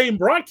in the same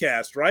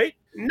broadcast, right?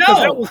 No.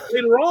 That was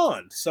later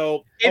on.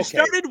 So it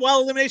started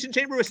while Elimination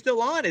Chamber was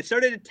still on. It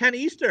started at 10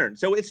 Eastern.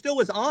 So it still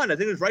was on. I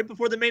think it was right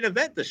before the main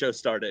event the show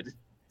started.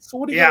 So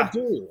what are you going to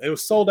do? It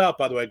was sold out,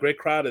 by the way. Great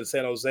crowd in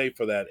San Jose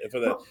for that.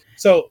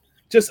 So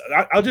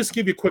I'll just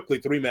give you quickly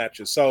 3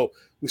 matches. So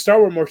we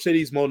start with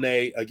Mercedes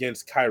Moné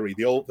against Kairi,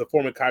 the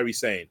former Kairi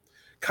Sane.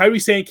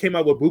 Kairi Sane came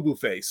out with Boo Boo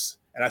Face.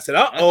 And I said,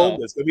 uh-oh,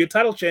 there's going to be a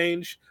title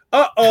change.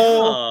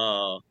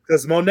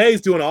 Because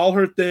Monet's doing all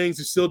her things.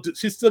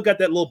 She's still got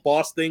that little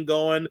boss thing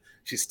going.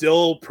 She's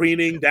still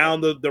preening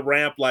down the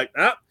ramp like,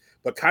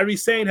 But Kairi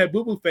Sane had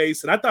Boo Boo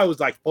Face, and I thought it was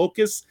like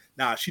focus.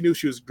 Nah, she knew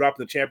she was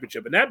dropping the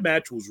championship. And that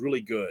match was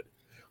really good.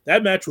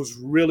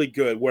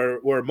 Where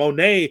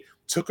Moné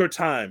took her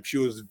time. She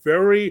was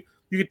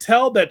you could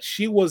tell that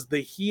she was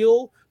the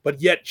heel,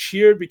 but yet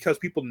cheered because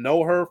people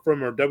know her from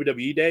her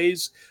WWE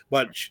days.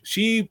 But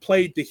she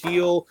played the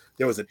heel.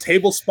 There was a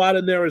table spot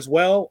in there as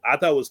well. I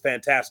thought it was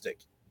fantastic.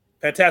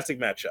 Fantastic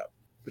matchup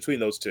between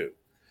those two.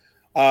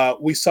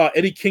 We saw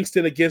Eddie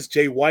Kingston against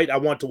Jay White. I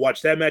want to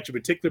watch that match in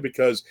particular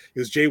because it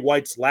was Jay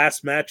White's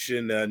last match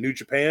in New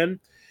Japan.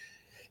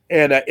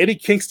 And Eddie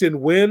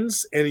Kingston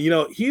wins. And,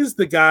 he's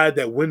the guy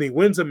that when he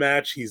wins a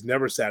match, he's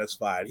never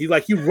satisfied. He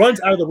runs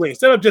out of the ring.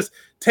 Instead of just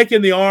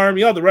taking the arm,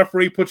 the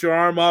referee puts your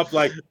arm up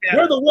like,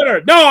 You're the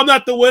winner. No, I'm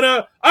not the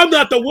winner. I'm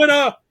not the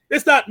winner.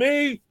 It's not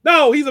me.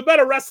 No, he's a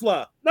better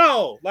wrestler.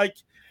 No.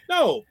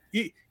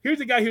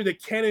 Here's a guy here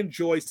that can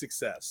enjoy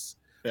success.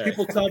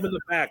 People tell him in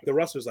the back, the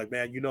wrestler's like,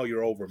 man,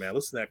 you're over, man.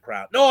 Listen to that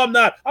crowd. No, I'm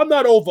not. I'm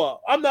not over.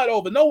 I'm not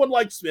over. No one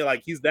likes me.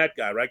 Like, he's that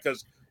guy, right?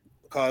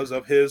 Because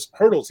of his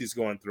hurdles he's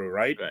going through,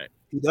 right?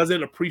 He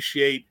doesn't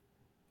appreciate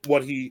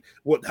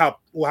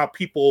how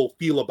people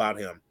feel about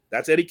him.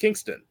 That's Eddie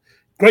Kingston.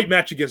 Great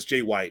match against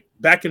Jay White.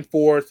 Back and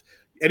forth.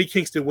 Eddie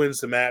Kingston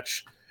wins the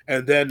match.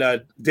 And then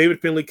David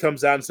Finlay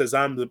comes out and says,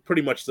 I'm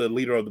pretty much the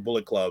leader of the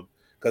Bullet Club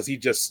because he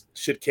just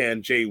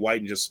shit-canned Jay White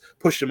and just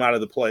pushed him out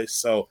of the place.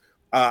 So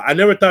I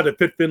never thought that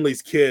Fit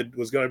Finlay's kid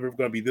was going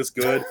to be this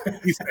good.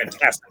 He's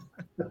fantastic.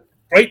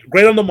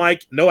 Great on the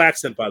mic. No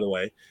accent, by the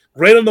way.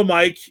 Great on the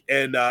mic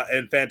and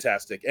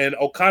fantastic. And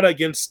Okada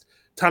against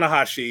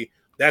Tanahashi.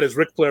 That is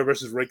Ric Flair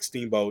versus Rick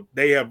Steamboat.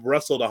 They have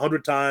wrestled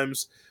 100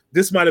 times.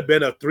 This might have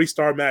been a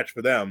 3-star match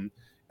for them.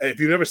 If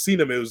you've never seen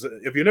them,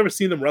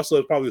 wrestle,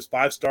 it probably was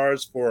 5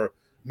 stars for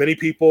many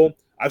people.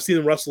 I've seen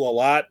them wrestle a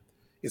lot.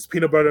 It's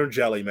peanut butter and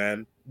jelly,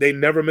 man. They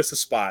never miss a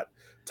spot.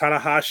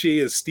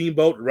 Tanahashi is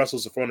Steamboat,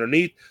 wrestles from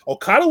underneath.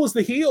 Okada was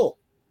the heel.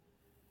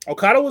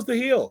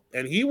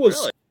 And he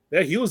was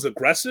he was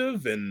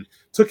aggressive and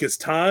took his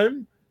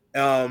time.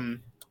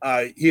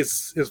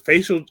 His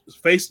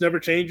face never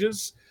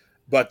changes,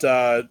 but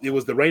it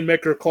was the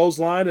Rainmaker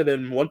clothesline and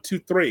then 1, 2,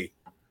 3.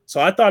 So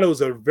I thought it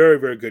was a very,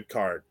 very good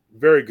card.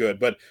 Very good.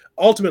 But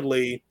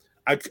ultimately,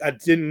 I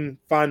didn't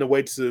find a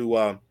way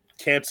to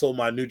cancel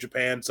my New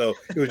Japan, so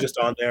it was just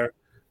on there.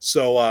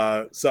 So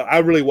I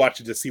really watched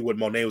it to see what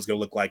Moné was going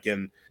to look like,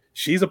 and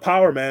she's a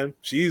power, man.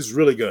 She's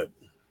really good.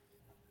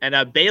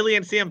 And Bayley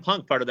and CM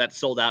Punk part of that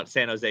sold-out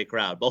San Jose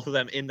crowd. Both of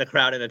them in the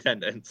crowd in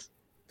attendance.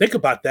 Think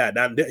about that.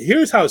 Now,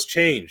 here's how it's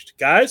changed.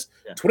 Guys,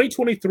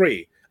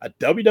 2023, a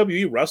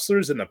WWE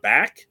wrestler's in the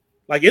back.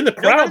 Like in the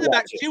crowd. In the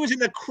back. She was in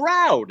the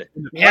crowd.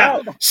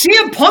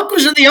 CM Punk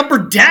was in the upper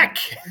deck.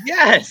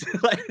 Yes.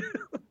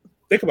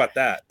 Think about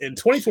that. In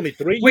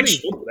 2023, you would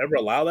ever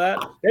allow that?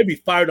 They'd be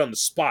fired on the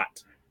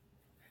spot.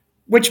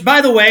 Which,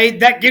 by the way,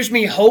 that gives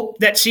me hope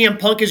that CM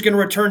Punk is going to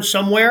return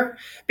somewhere.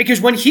 Because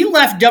when he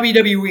left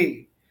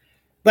WWE,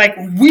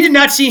 we did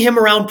not see him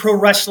around pro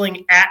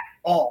wrestling at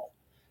all.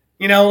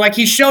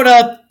 He showed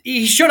up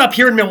he showed up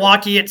here in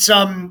Milwaukee at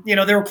some,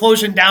 they were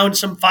closing down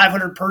some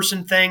 500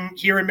 person thing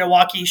here in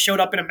Milwaukee. He showed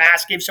up in a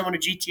mask, gave someone a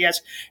GTS,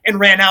 and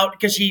ran out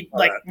because he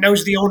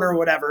knows the owner or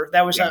whatever.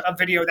 That was a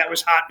video that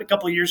was hot a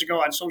couple of years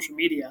ago on social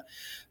media.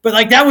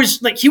 But that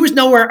was he was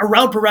nowhere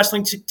around pro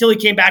wrestling till he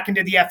came back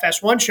into the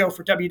FS1 show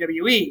for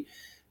WWE.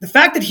 The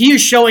fact that he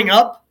is showing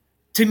up,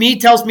 to me,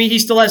 tells me he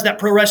still has that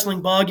pro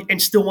wrestling bug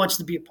and still wants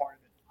to be a part of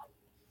it.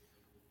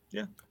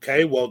 Yeah.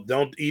 Okay. Well,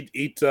 don't eat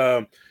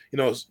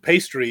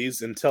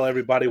pastries and tell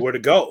everybody where to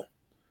go.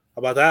 How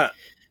about that?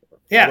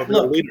 Yeah.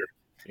 Look, leader,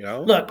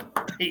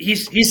 look,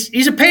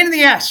 he's a pain in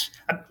the ass.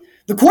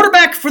 The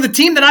quarterback for the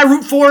team that I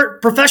root for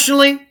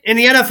professionally in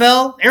the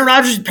NFL, Aaron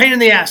Rodgers, is a pain in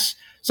the ass.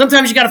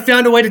 Sometimes you got to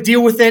find a way to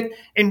deal with it,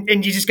 and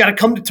you just got to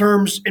come to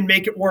terms and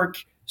make it work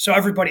so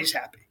everybody's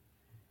happy.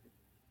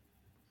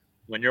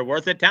 When you're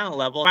worth it talent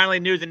level. Finally,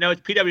 news and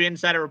notes. PW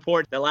Insider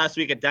reports that last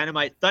week at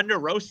Dynamite, Thunder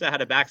Rosa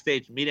had a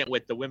backstage meeting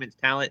with the women's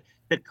talent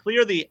to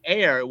clear the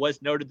air. It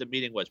was noted the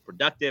meeting was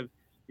productive.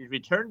 She's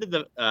returned to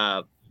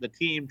the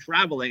team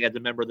traveling as a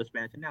member of the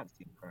Spanish announce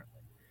team currently.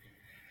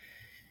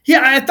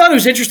 Yeah, I thought it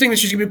was interesting that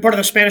she's going to be part of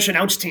the Spanish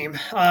announce team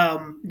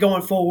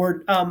going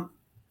forward.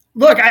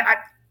 Look,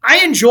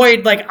 I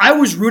enjoyed, I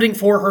was rooting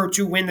for her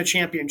to win the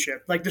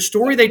championship. The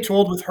story they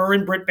told with her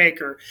and Britt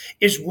Baker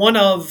is one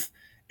of,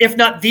 if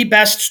not the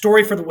best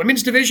story for the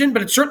women's division,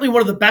 but it's certainly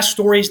one of the best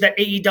stories that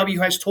AEW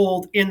has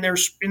told in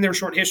their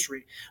short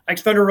history.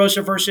 Thunder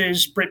Rosa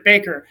versus Britt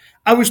Baker.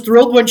 I was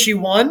thrilled when she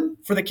won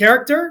for the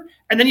character,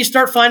 and then you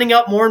start finding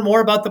out more and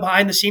more about the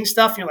behind-the-scenes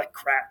stuff, and you're like,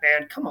 crap,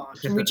 man, come on.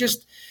 Can we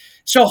just...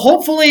 So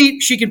hopefully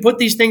she can put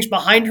these things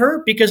behind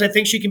her, because I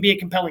think she can be a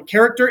compelling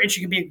character and she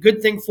can be a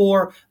good thing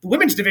for the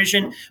women's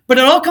division. But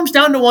it all comes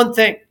down to one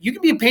thing. You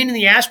can be a pain in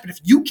the ass, but if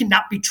you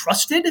cannot be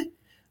trusted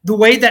the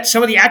way that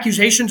some of the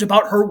accusations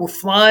about her were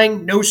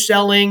flying, no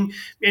selling,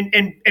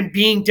 and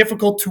being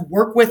difficult to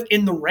work with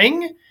in the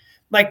ring,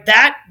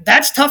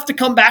 that's tough to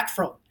come back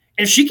from.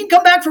 And if she can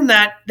come back from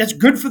that, that's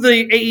good for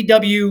the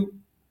AEW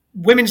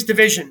women's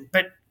division.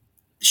 But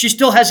she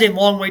still has a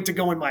long way to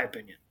go, in my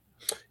opinion.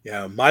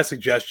 Yeah, my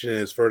suggestion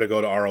is for her to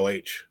go to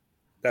ROH.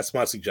 That's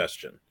my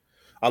suggestion.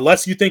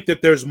 Unless you think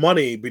that there's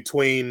money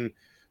between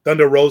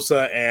Thunder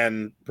Rosa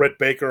and Britt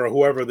Baker or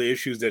whoever the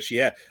issues that she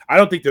had. I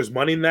don't think there's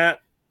money in that,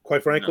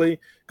 quite frankly.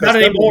 Not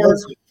anymore.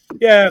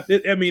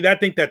 I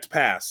think that's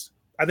past.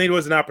 I think it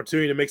was an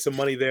opportunity to make some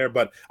money there,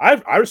 but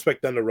I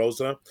respect Thunder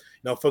Rosa.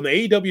 From the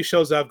AEW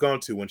shows I've gone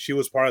to when she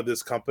was part of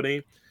this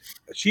company,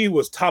 she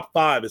was top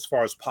 5 as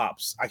far as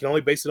pops. I can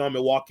only base it on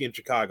Milwaukee and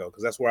Chicago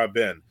because that's where I've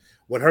been.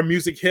 When her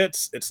music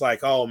hits, it's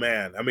like, oh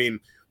man. I mean,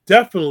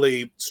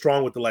 definitely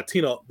strong with the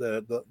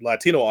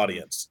Latino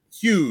audience,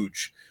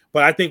 huge.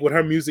 But I think when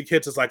her music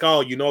hits, it's like,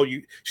 oh,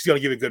 she's gonna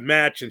give a good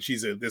match, and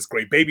she's this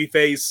great baby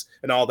face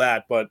and all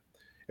that. But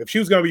if she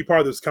was gonna be part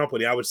of this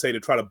company, I would say to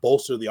try to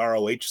bolster the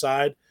ROH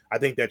side. I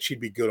think that she'd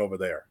be good over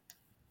there.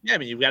 Yeah, I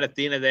mean, you've got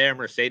Athena there,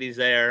 Mercedes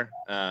there,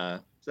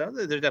 so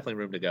there's definitely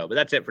room to go. But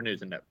that's it for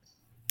news and notes.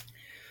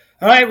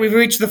 All right, we've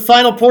reached the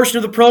final portion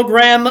of the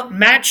program.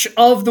 Match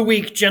of the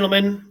week,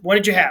 gentlemen. What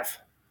did you have?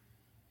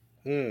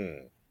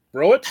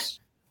 Browitz?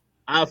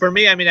 For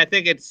me, I mean, I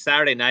think it's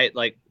Saturday night.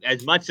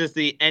 As much as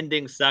the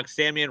ending sucks,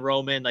 Sami and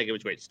Roman, it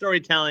was great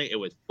storytelling. It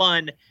was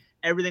fun.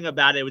 Everything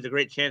about it was a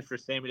great chance for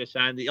Sami to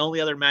shine. The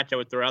only other match I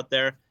would throw out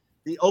there,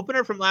 the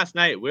opener from last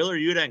night, Wheeler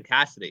Yuta and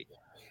Cassidy.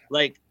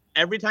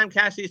 Every time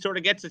Cassidy sort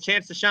of gets a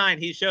chance to shine,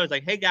 he shows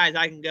hey guys,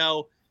 I can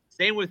go.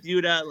 Same with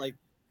Yuta.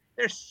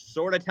 They're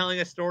sort of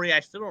telling a story. I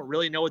still don't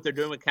really know what they're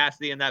doing with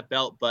Cassidy and that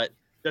belt, but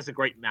just a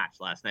great match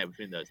last night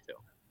between those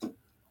two.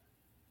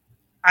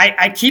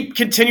 I keep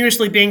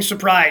continuously being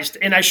surprised,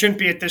 and I shouldn't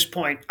be at this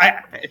point.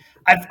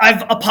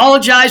 I've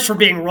apologized for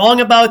being wrong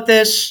about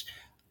this,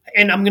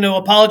 and I'm going to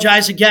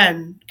apologize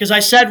again, because I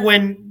said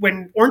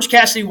when Orange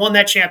Cassidy won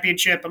that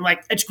championship, I'm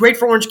like, it's great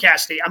for Orange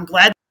Cassidy. I'm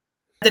glad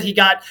that he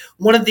got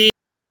one of these,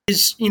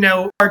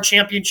 our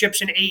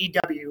championships in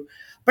AEW.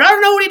 But I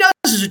don't know what he does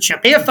as a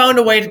champ. They have found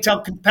a way to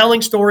tell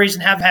compelling stories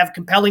and have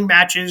compelling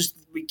matches.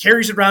 He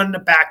carries it around in a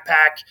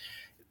backpack.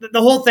 The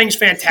whole thing's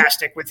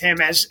fantastic with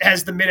him as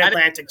the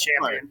Mid-Atlantic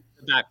champion.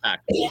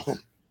 Backpack.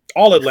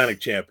 All Atlantic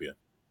champion.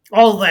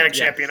 All Atlantic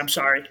champion. I'm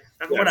sorry.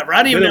 Whatever.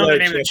 I don't even know the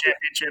name of the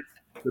championship.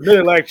 The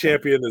Mid-Atlantic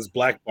champion is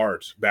Black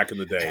Bart back in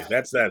the day.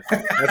 That's the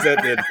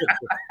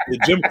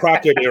Jim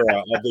Crockett era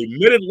of the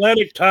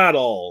Mid-Atlantic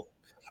title.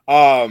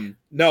 Wheeler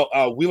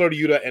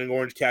Yuta and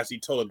Orange Cassidy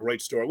told a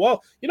great story.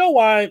 Well, you know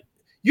why?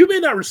 You may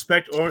not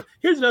respect Orange.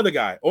 Here's another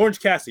guy, Orange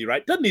Cassidy,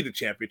 right? Doesn't need a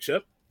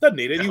championship. Doesn't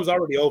need it. He was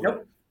already over.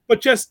 Nope.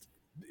 But just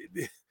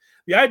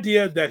the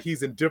idea that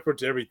he's indifferent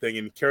to everything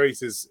and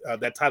carries his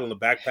that title in the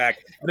backpack,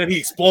 and then he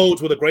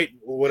explodes with a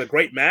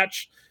great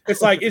match.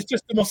 It's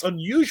just the most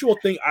unusual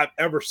thing I've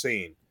ever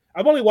seen.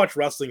 I've only watched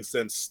wrestling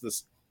since the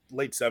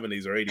late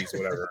 70s or 80s or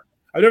whatever.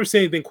 I've never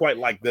seen anything quite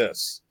like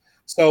this.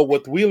 So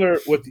with Wheeler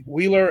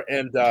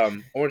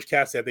and Orange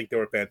Cassidy, I think they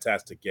were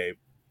fantastic, Gabe.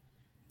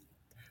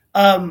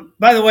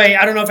 By the way,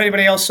 I don't know if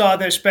anybody else saw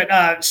this,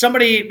 but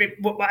somebody,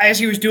 as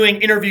he was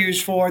doing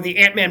interviews for the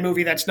Ant-Man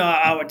movie that's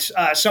not out,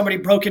 somebody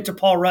broke it to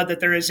Paul Rudd that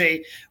there is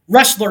a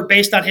wrestler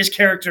based on his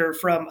character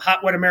from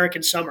Hot Wet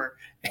American Summer.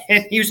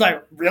 And he was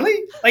like,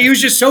 really? Like, he was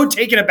just so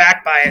taken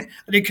aback by it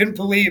that he couldn't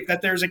believe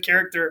that there's a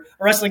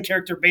wrestling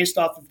character based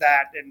off of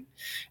that. And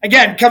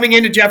again, coming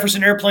into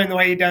Jefferson Airplane the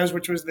way he does,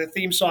 which was the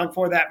theme song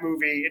for that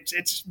movie,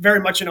 it's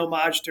very much an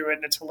homage to it,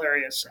 and it's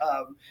hilarious.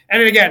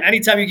 And again,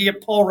 anytime you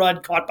get Paul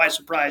Rudd caught by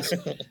surprise,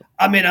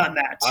 I'm in on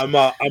that.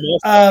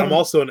 I'm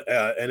also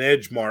an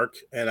Edge mark,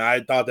 and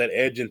I thought that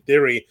Edge, in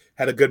theory,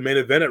 had a good main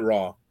event at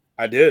Raw.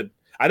 I didn't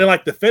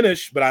like the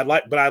finish, but I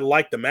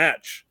liked the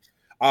match.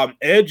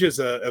 Edge is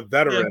a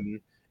veteran,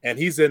 and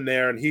he's in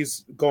there, and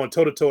he's going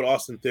toe-to-toe with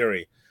Austin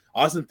Theory.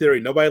 Austin Theory,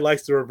 nobody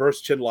likes the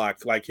reverse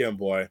chinlock like him,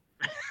 boy.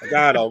 I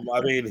got him. I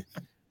mean,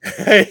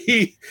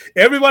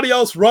 everybody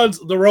else runs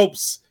the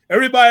ropes.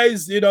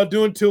 Everybody's,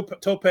 doing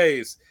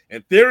topes.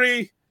 And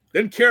Theory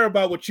didn't care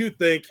about what you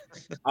think.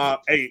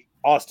 Hey,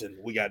 Austin,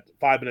 we got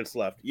 5 minutes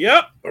left.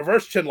 Yep,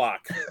 reverse chinlock.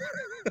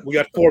 We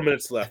got 4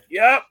 minutes left.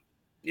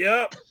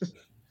 Yep.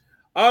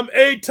 I'm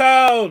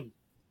A-Town.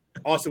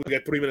 Austin, we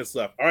got 3 minutes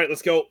left. All right,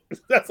 let's go.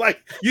 That's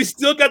like, you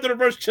still got the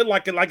reverse chin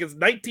like it's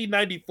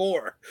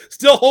 1994.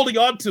 Still holding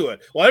on to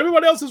it. While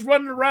everyone else is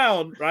running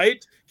around,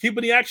 right?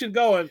 Keeping the action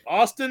going.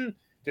 Austin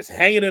just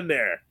hanging in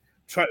there.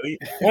 He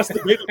wants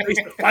the baby face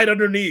to fight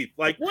underneath.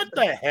 Like, what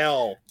the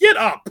hell? Get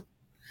up.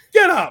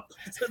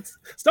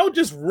 Don't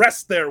just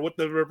rest there with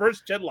the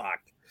reverse chin lock.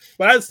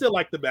 But I still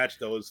like the match,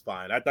 though. It was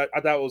fine. I thought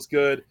it was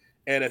good.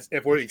 And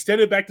if we're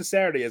extended back to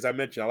Saturday, as I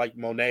mentioned, I like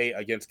Monet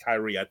against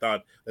Kyrie. I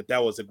thought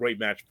that was a great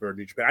match for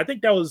New Japan. I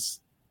think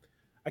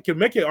I can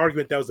make an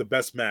argument that was the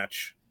best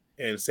match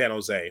in San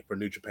Jose for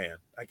New Japan.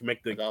 I can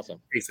make the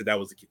case that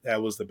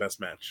was the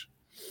best match.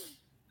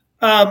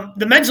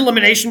 The men's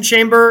elimination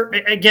chamber,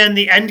 again,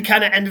 the end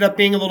kind of ended up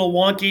being a little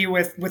wonky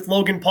with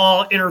Logan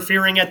Paul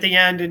interfering at the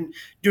end and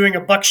doing a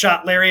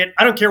buckshot lariat.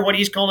 I don't care what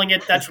he's calling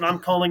it. That's what I'm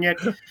calling it,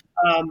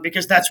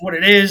 because that's what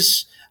it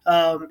is.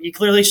 He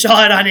clearly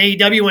saw it on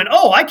AEW and went,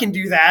 oh, I can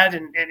do that,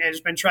 and has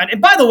been trying. And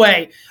by the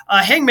way,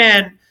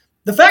 Hangman,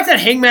 the fact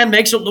that Hangman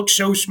makes it look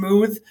so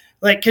smooth,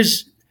 like,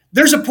 because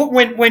there's a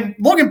point when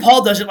Logan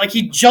Paul does it, like,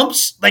 he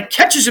jumps, like,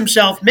 catches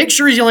himself, makes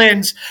sure he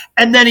lands,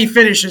 and then he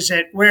finishes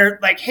it, where,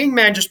 like,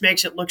 Hangman just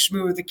makes it look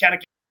smooth. It kind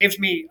of gives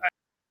me,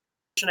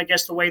 I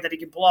guess, the way that he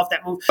can pull off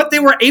that move. What they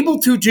were able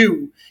to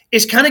do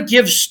is kind of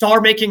give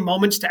star-making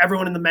moments to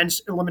everyone in the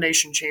men's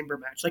elimination chamber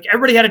match. Like,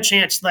 everybody had a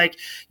chance, like,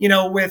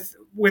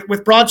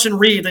 with Bronson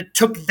Reed that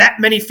took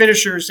that many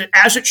finishers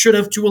as it should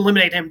have to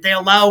eliminate him. They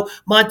allow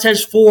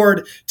Montez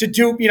Ford to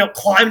do,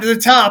 climb to the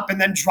top and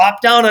then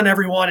drop down on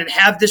everyone and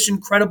have this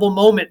incredible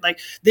moment. Like,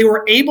 they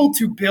were able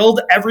to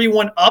build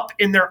everyone up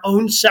in their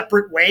own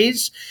separate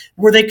ways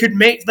where they could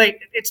make,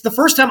 like, it's the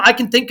first time I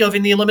can think of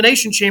in the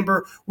elimination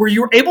chamber where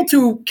you were able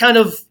to kind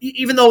of,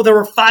 even though there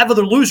were 5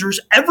 other losers,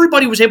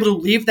 everybody was able to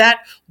leave that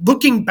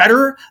looking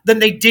better than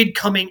they did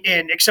coming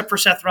in, except for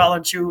Seth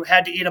Rollins, who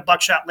had to eat a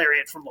buckshot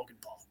lariat from Logan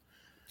Paul.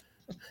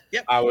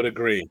 Yep. I would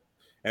agree.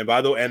 And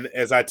by the way, and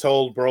as I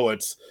told Bro,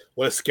 it's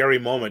what a scary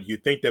moment. You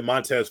think that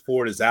Montez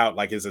Ford is out,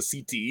 like it's a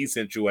CTE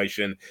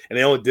situation, and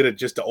they only did it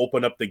just to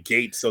open up the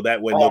gate so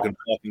that way Logan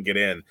Paul can get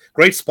in.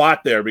 Great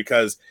spot there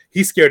because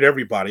he scared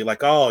everybody. Like,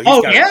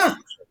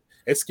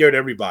 it scared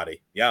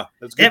everybody. Yeah,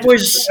 it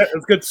was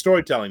good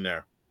storytelling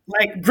there.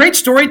 Like, great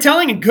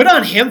storytelling, and good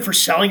on him for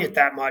selling it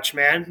that much,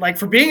 man. Like,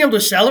 for being able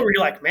to sell it where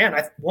you're like, man,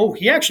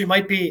 he actually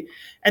might be.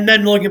 And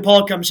then Logan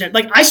Paul comes in.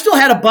 Like, I still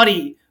had a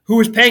buddy who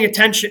was paying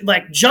attention,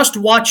 like, just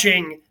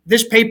watching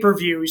this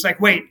pay-per-view. He's like,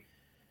 wait,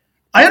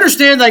 I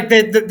understand, like,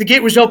 the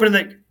gate was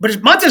open,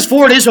 but Montez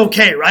Ford is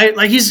okay, right?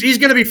 Like, he's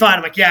going to be fine.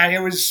 I'm like, yeah,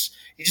 he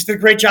just did a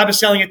great job of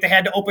selling it. They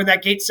had to open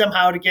that gate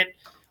somehow to get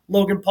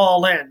Logan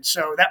Paul in.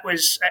 So that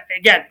was,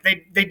 again,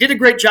 they did a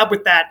great job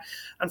with that.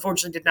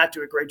 Unfortunately, did not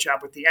do a great job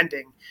with the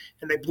ending,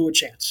 and they blew a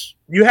chance.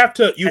 You have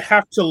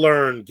to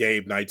learn,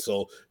 Gabe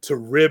Neitzel, to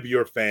rib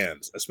your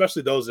fans,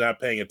 especially those that are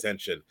not paying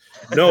attention.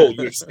 No,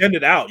 you extend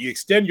it out. You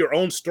extend your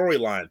own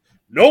storyline.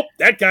 Nope,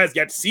 that guy's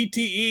got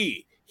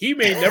CTE. He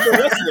may never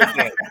wrestle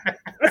again.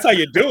 That's how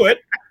you do it.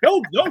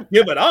 Don't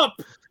give it up.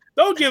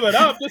 Don't give it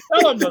up. Just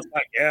tell him, just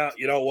like, yeah,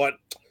 you know what?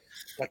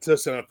 That's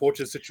just an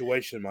unfortunate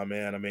situation, my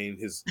man. I mean,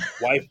 his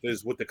wife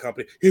is with the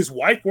company. His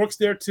wife works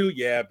there too.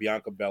 Yeah,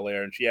 Bianca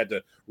Belair, and she had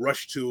to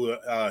rush to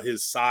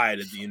his side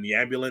in the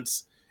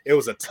ambulance. It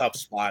was a tough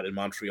spot in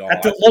Montreal.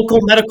 At the local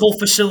medical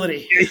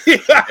facility.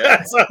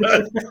 Yeah. So,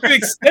 you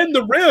extend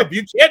the rib.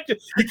 You can't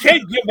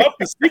give up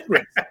the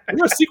secret.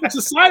 We're a secret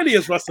society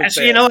as wrestling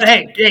fans. You know what?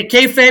 Hey,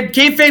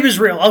 kayfabe is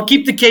real. I'll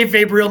keep the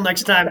kayfabe real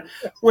next time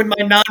when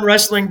my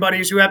non-wrestling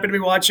buddies who happen to be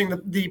watching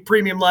the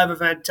premium live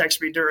event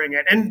text me during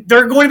it. And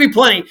there are going to be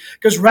plenty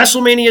because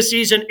WrestleMania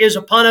season is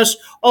upon us,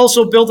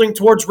 also building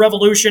towards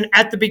Revolution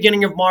at the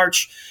beginning of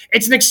March.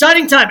 It's an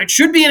exciting time. It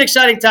should be an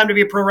exciting time to be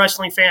a pro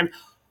wrestling fan.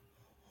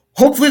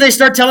 Hopefully they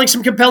start telling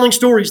some compelling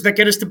stories that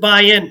get us to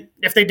buy in.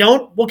 If they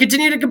don't, we'll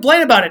continue to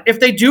complain about it. If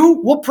they do,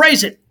 we'll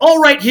praise it. All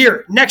right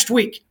here next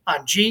week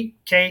on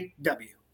GKW.